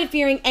 started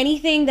fearing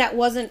anything that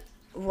wasn't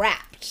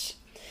wrapped.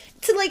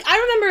 So like I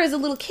remember as a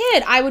little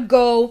kid, I would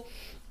go,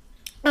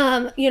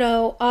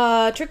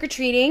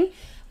 trick-or-treating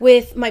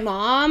with my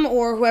mom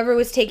or whoever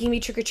was taking me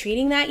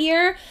trick-or-treating that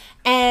year.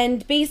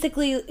 And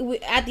basically,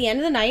 at the end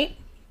of the night,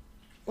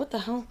 what the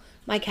hell?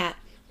 My cat.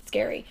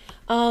 Scary.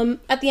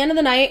 At the end of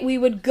the night, we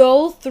would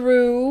go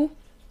through,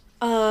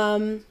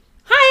 hi,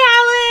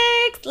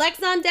 Alex!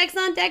 Lex on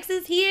Dex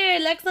is here.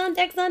 Lex on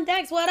Dex.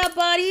 What up,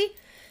 buddy?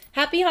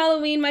 Happy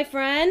Halloween, my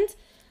friend.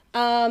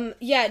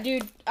 Yeah,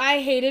 dude,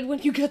 I hated when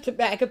you got the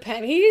bag of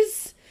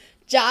pennies.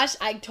 Josh,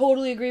 I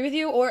totally agree with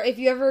you. Or if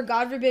you ever,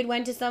 God forbid,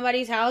 went to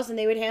somebody's house and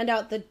they would hand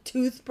out the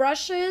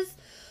toothbrushes.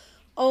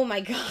 Oh, my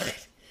God.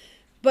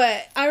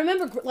 But I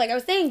remember, like I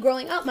was saying,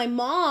 growing up, my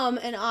mom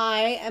and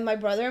I and my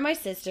brother and my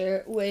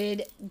sister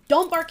would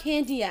dump our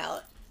candy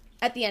out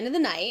at the end of the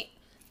night,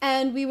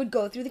 and we would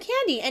go through the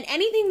candy. And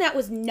anything that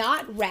was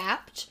not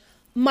wrapped,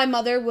 my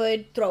mother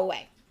would throw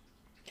away.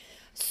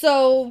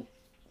 So,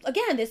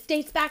 again, this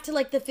dates back to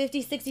like the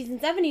 50s, 60s,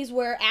 and 70s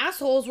where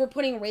assholes were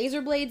putting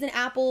razor blades in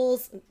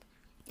apples,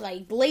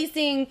 like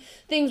lacing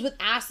things with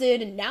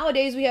acid, and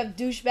nowadays we have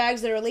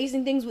douchebags that are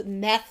lacing things with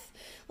meth.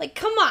 Like,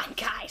 come on,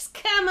 guys,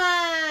 come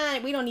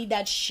on. We don't need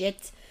that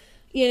shit,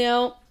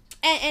 And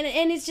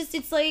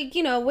it's like,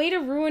 way to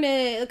ruin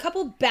it. A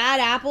couple bad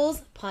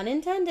apples, pun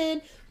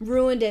intended,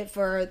 ruined it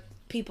for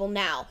people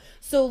now.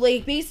 So,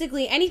 like,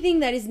 basically anything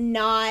that is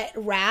not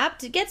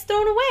wrapped gets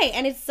thrown away,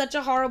 and it's such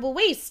a horrible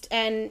waste,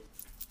 and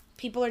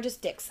people are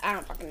just dicks. I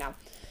don't fucking know.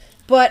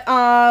 But,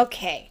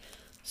 okay.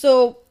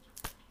 So,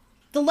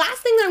 the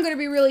last thing that I'm going to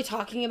be really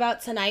talking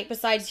about tonight,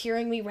 besides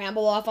hearing me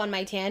ramble off on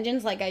my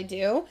tangents like I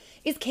do,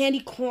 is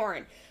candy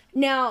corn.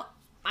 Now,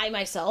 I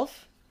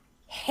myself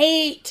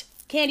hate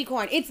candy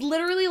corn. It's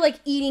literally like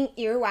eating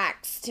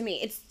earwax to me.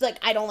 It's like,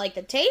 I don't like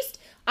the taste.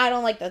 I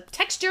don't like the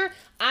texture.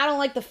 I don't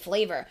like the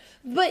flavor.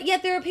 But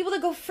yet there are people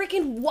that go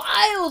freaking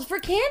wild for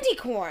candy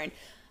corn.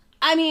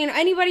 I mean,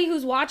 anybody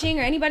who's watching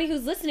or anybody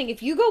who's listening,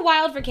 if you go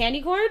wild for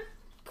candy corn,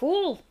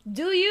 cool.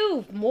 Do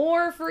you.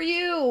 More for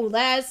you.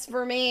 Less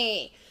for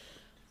me.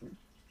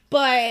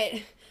 But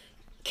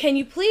can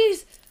you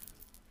please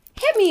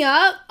hit me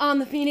up on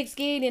the Feinics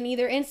Gate in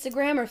either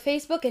Instagram or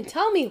Facebook and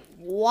tell me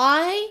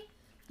why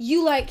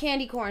you like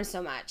candy corn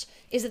so much?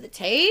 Is it the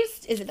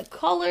taste? Is it the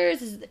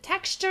colors? Is it the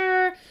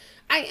texture?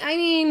 I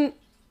mean,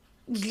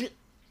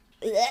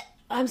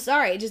 I'm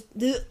sorry.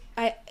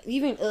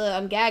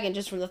 I'm gagging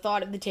just from the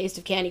thought of the taste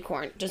of candy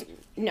corn. Just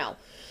no.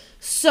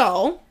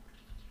 So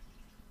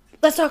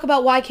let's talk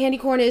about why candy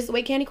corn is the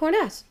way candy corn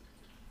is.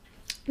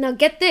 Now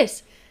get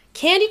this.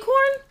 Candy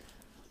corn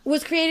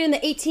was created in the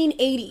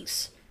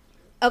 1880s,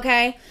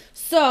 okay?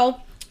 So,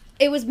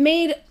 it was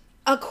made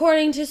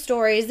according to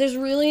stories. There's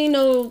really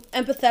no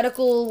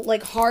empathetical,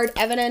 like, hard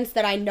evidence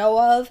that I know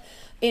of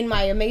in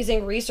my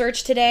amazing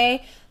research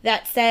today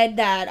that said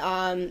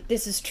that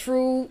this is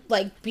true,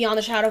 like, beyond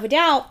the shadow of a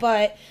doubt,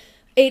 but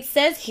it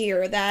says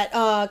here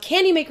that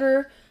candy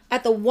maker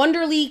at the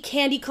Wonderly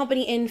Candy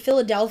Company in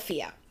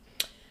Philadelphia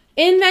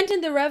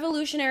invented the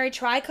revolutionary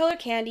tricolor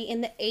candy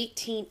in the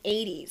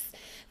 1880s.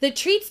 The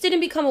treats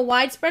didn't become a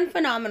widespread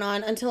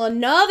phenomenon until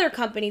another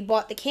company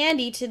bought the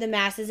candy to the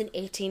masses in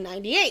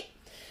 1898.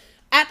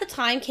 At the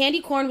time, candy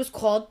corn was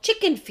called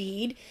chicken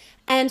feed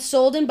and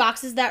sold in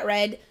boxes that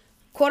read,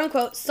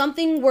 quote-unquote,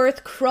 something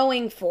worth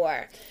crowing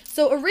for.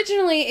 So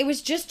originally, it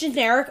was just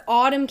generic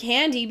autumn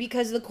candy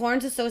because of the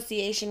corn's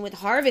association with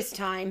harvest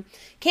time.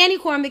 Candy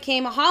corn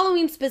became a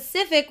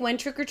Halloween-specific when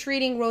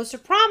trick-or-treating rose to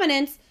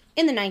prominence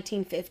in the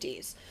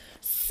 1950s.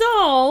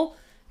 So,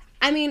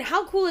 I mean,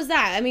 how cool is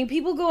that? I mean,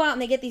 people go out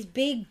and they get these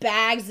big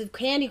bags of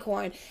candy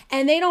corn,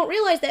 and they don't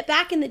realize that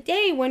back in the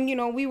day when,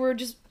 we were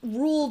just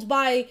ruled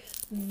by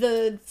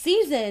the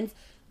seasons,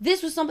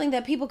 this was something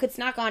that people could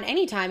snack on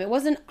anytime. It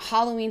wasn't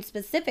Halloween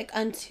specific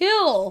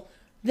until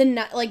the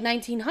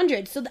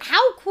 1900s. So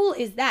how cool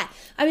is that?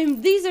 I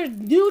mean, these are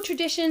new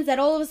traditions that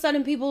all of a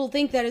sudden people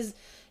think that is,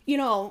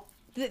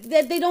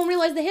 that they don't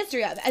realize the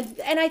history of.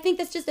 And I think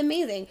that's just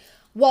amazing.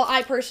 While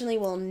I personally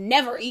will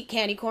never eat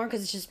candy corn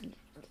because it's just,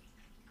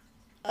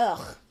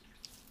 ugh,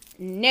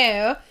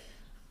 no.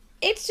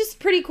 It's just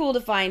pretty cool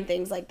to find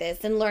things like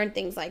this and learn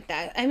things like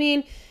that. I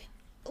mean,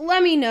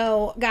 let me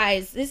know,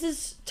 guys. This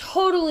is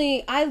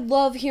totally, I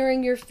love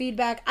hearing your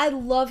feedback. I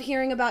love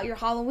hearing about your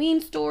Halloween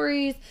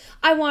stories.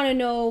 I want to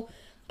know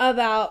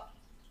about,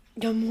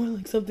 I'm more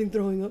like something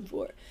throwing up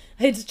for.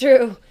 It's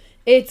true.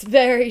 It's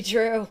very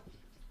true.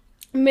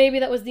 Maybe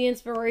that was the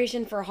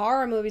inspiration for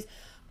horror movies.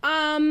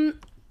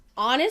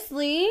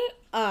 Honestly,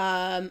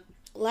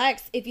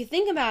 Lex, if you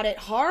think about it,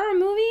 horror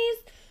movies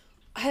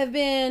have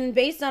been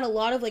based on a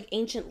lot of like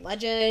ancient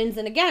legends,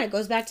 and again, it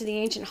goes back to the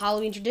ancient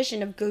Halloween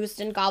tradition of ghosts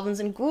and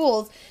goblins and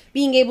ghouls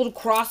being able to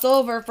cross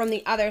over from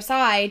the other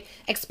side,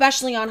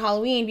 especially on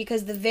Halloween,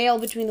 because the veil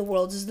between the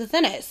worlds is the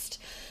thinnest.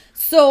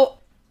 So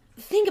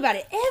think about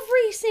it,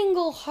 every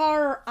single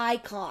horror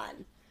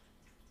icon.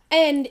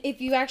 And if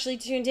you actually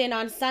tuned in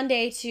on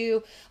Sunday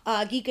to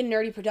Geek and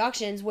Nerdy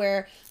Productions,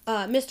 where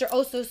Mr.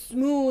 Oh So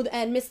Smooth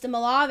and Mr.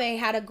 Malave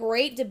had a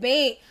great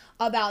debate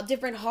about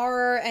different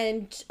horror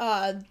and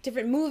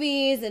different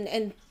movies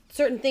and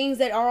certain things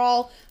that are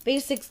all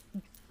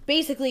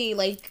basically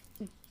like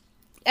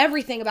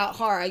everything about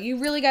horror. You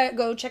really got to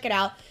go check it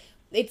out.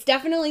 It's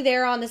definitely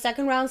there on the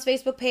Second Round's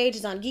Facebook page.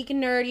 It's on Geek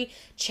and Nerdy.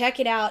 Check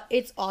it out.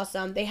 It's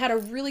awesome. They had a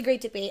really great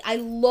debate. I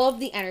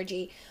love the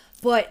energy.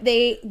 But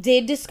they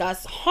did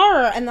discuss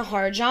horror and the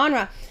horror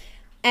genre.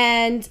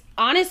 And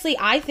honestly,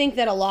 I think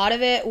that a lot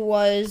of it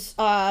was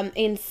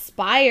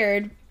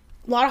inspired.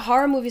 A lot of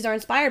horror movies are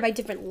inspired by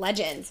different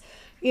legends.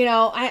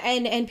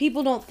 And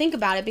people don't think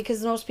about it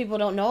because most people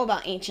don't know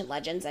about ancient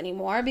legends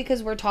anymore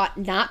because we're taught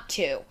not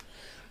to.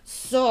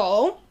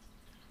 So,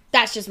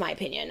 that's just my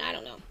opinion. I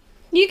don't know.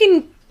 You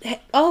can...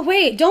 Oh,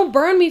 wait. Don't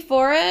burn me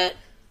for it.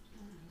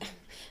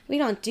 We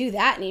don't do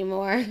that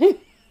anymore.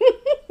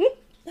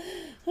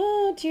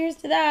 Oh, cheers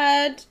to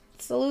that.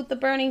 Salute the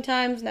burning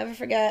times. Never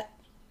forget.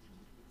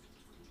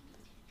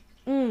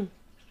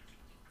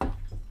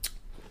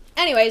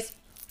 Anyways,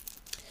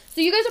 so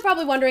you guys are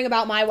probably wondering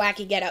about my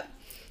wacky getup.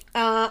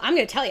 I'm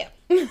going to tell you.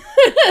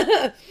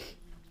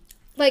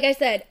 Like I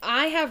said,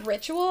 I have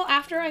ritual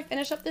after I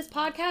finish up this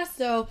podcast.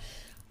 So,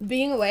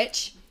 being a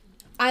witch,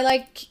 I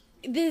like...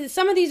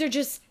 some of these are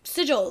just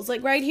sigils.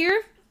 Like right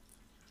here,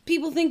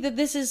 people think that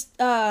this is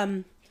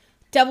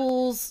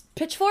devil's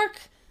pitchfork.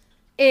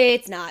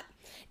 It's not.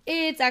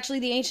 It's actually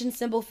the ancient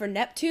symbol for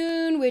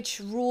Neptune, which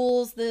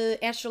rules the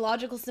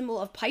astrological symbol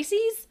of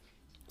Pisces.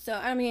 So,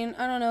 I mean,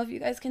 I don't know if you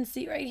guys can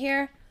see right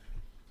here.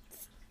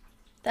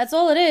 That's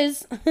all it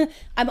is.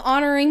 I'm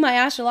honoring my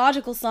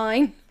astrological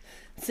sign.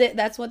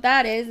 That's what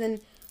that is.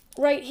 And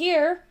right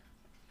here,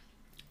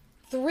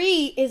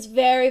 3 is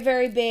very,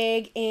 very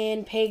big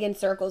in pagan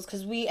circles.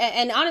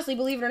 And honestly,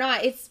 believe it or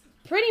not, it's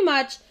pretty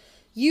much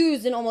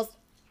used in almost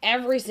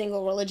every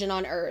single religion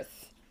on earth.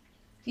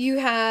 You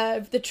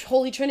have the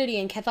Holy Trinity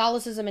in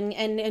Catholicism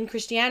and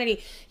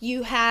Christianity.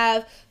 You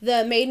have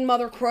the Maiden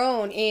Mother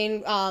Crone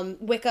in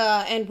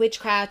Wicca and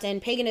witchcraft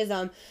and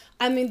paganism.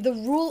 I mean, the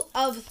rule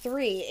of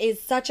 3 is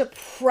such a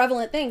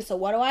prevalent thing. So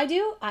what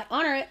do? I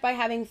honor it by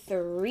having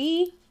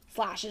 3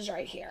 slashes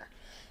right here.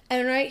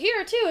 And right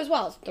here, too, as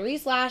well. 3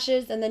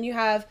 slashes, and then you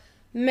have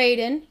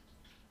Maiden.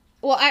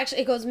 Well,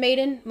 actually, it goes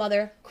Maiden,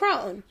 Mother,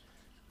 Crone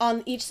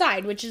on each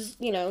side, which is,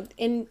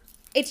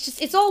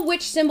 it's all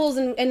witch symbols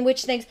and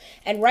witch things.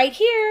 And right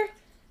here,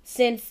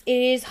 since it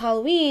is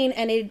Halloween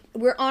and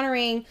we're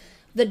honoring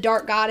the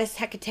dark goddess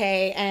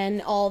Hecate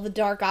and all the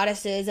dark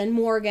goddesses and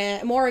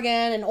Morgan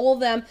and all of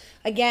them,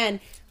 again,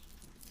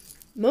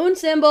 moon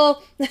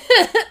symbol.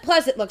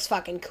 Plus, it looks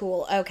fucking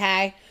cool,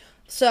 okay?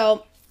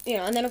 So,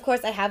 and then, of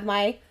course, I have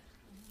my...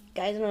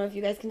 Guys, I don't know if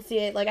you guys can see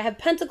it. Like, I have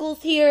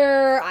pentacles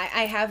here.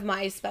 I have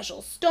my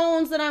special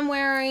stones that I'm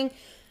wearing.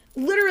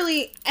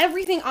 Literally,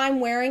 everything I'm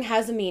wearing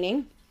has a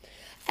meaning.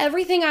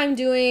 Everything I'm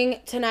doing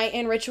tonight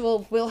in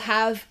ritual will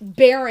have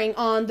bearing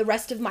on the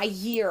rest of my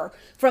year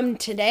from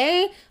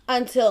today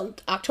until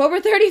October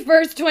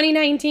 31st,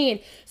 2019.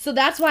 So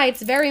that's why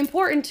it's very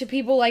important to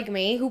people like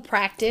me who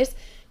practice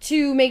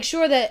to make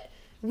sure that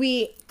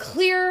we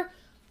clear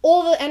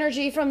all the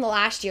energy from the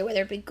last year,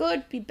 whether it be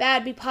good, be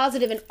bad, be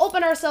positive, and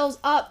open ourselves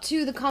up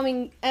to the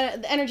coming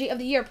energy of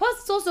the year.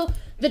 Plus, it's also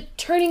the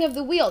turning of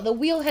the wheel. The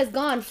wheel has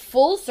gone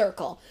full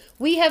circle.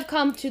 We have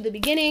come to the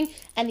beginning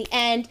and the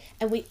end,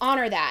 and we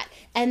honor that.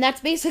 And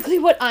that's basically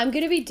what I'm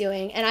going to be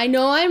doing. And I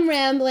know I'm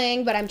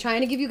rambling, but I'm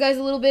trying to give you guys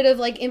a little bit of,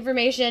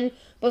 information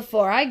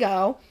before I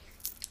go.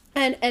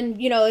 And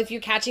if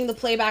you're catching the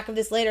playback of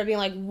this later, being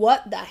like,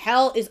 what the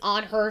hell is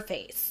on her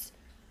face?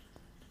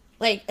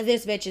 Like,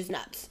 this bitch is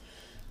nuts.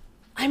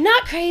 I'm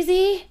not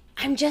crazy.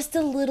 I'm just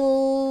a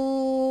little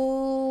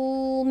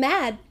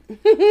mad.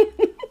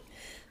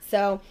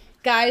 So,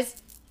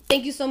 guys,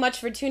 thank you so much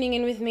for tuning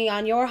in with me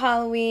on your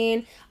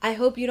Halloween. I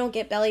hope you don't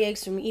get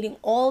bellyaches from eating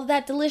all of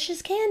that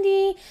delicious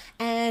candy.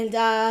 And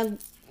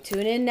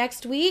tune in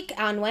next week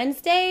on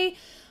Wednesday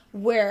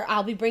where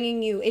I'll be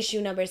bringing you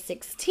issue number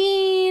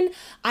 16.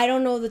 I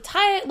don't know the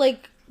title,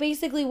 like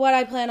basically what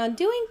I plan on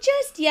doing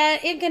just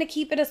yet. I'm going to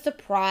keep it a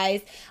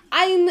surprise.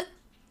 I'm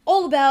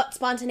all about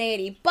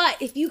spontaneity, but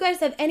if you guys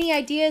have any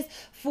ideas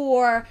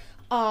for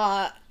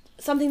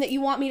something that you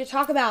want me to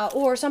talk about,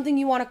 or something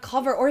you want to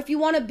cover, or if you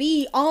want to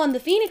be on the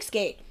Feinics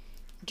Gate,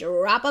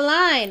 drop a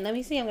line. Let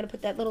me see. I'm going to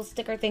put that little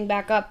sticker thing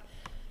back up.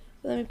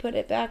 Let me put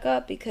it back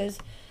up because,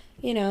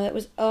 you know, that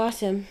was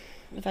awesome.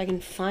 If I can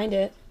find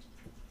it.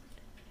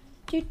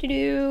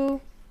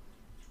 Doo-doo-doo.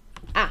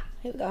 Ah,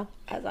 here we go.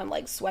 As I'm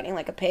like sweating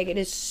like a pig. It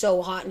is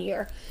so hot in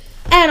here.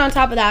 And on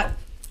top of that,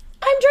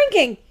 I'm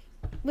drinking,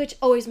 which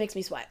always makes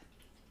me sweat.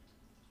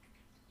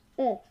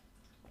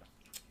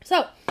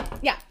 So,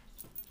 yeah.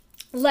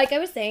 Like I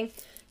was saying,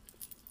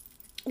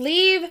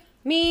 leave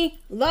me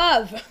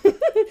love.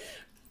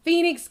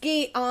 Feinics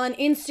Gate on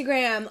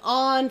Instagram,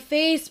 on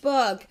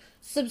Facebook.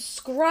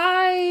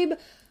 Subscribe.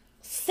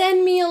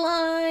 Send me a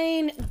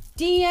line.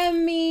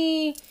 DM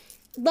me.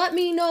 Let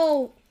me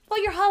know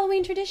what your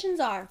Halloween traditions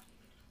are.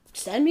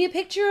 Send me a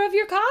picture of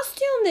your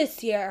costume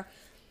this year.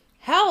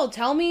 Hell,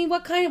 tell me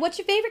what's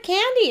your favorite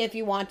candy if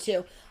you want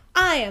to.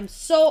 I am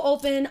so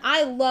open.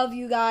 I love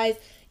you guys.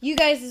 You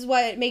guys is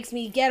what makes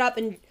me get up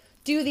and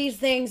do these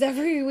things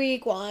every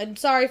week. Well, I'm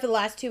sorry for the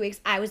last 2 weeks.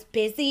 I was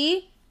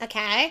busy,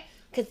 okay?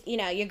 Because, you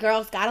know, your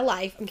girl's got a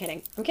life. I'm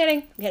kidding.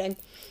 And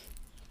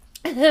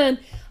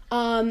then,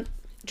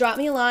 drop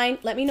me a line.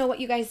 Let me know what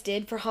you guys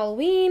did for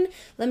Halloween.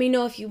 Let me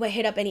know if you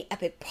hit up any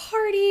epic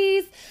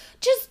parties.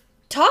 Just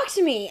talk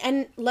to me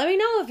and let me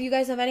know if you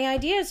guys have any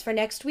ideas for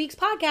next week's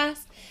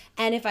podcast.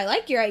 And if I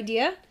like your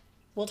idea,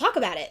 we'll talk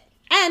about it.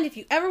 And if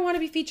you ever want to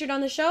be featured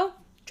on the show,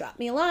 drop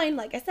me a line.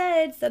 Like I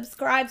said,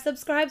 subscribe.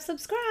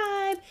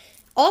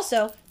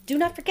 Also, do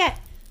not forget,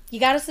 you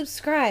got to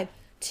subscribe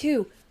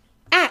to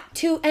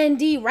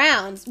 @2ND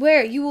Rounds,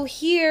 where you will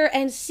hear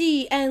and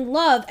see and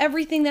love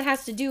everything that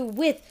has to do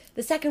with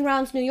the Second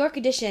Rounds New York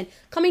edition,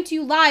 coming to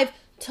you live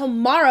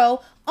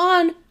tomorrow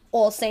on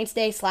All Saints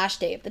Day /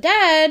 Day of the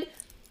Dead.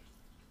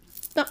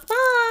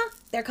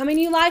 They're coming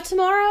to you live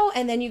tomorrow,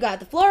 and then you got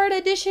the Florida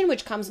edition,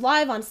 which comes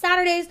live on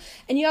Saturdays,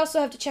 and you also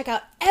have to check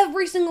out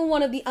every single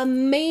one of the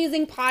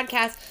amazing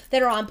podcasts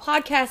that are on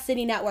Podcast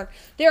City Network.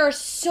 There are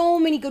so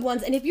many good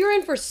ones, and if you're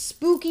in for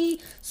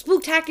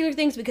spooktacular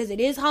things, because it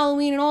is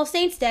Halloween and All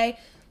Saints Day,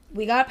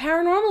 we got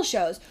paranormal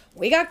shows,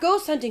 we got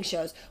ghost hunting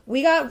shows,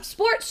 we got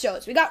sports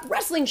shows, we got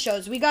wrestling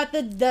shows, we got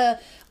anything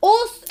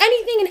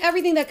and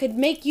everything that could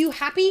make you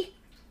happy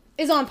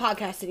is on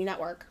Podcast City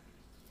Network.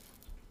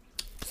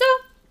 So,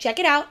 check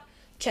it out.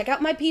 Check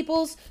out my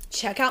peoples.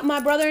 Check out my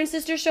brother and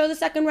sister show, the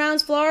Second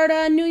Rounds, Florida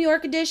and New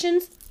York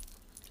editions.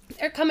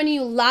 They're coming to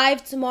you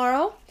live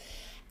tomorrow.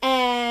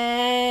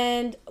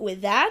 And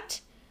with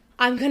that,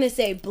 I'm going to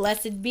say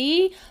blessed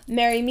be,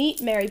 merry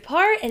meet, merry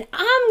part. And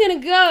I'm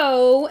going to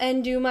go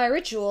and do my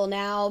ritual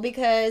now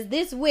because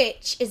this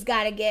witch has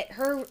got to get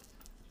her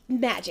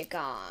magic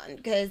on.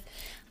 Because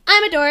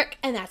I'm a dork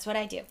and that's what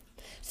I do.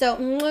 So,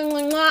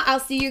 I'll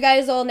see you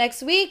guys all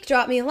next week.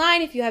 Drop me a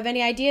line if you have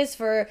any ideas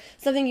for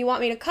something you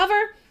want me to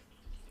cover.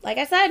 Like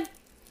I said,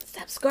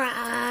 subscribe.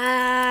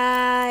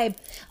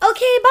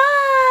 Okay,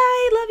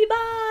 bye. Love you,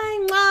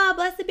 bye. Mwah,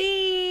 blessed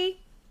be.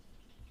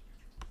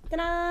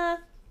 Ta-da.